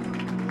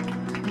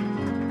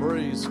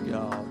 Praise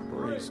God,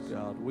 praise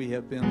God. We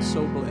have been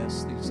so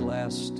blessed these last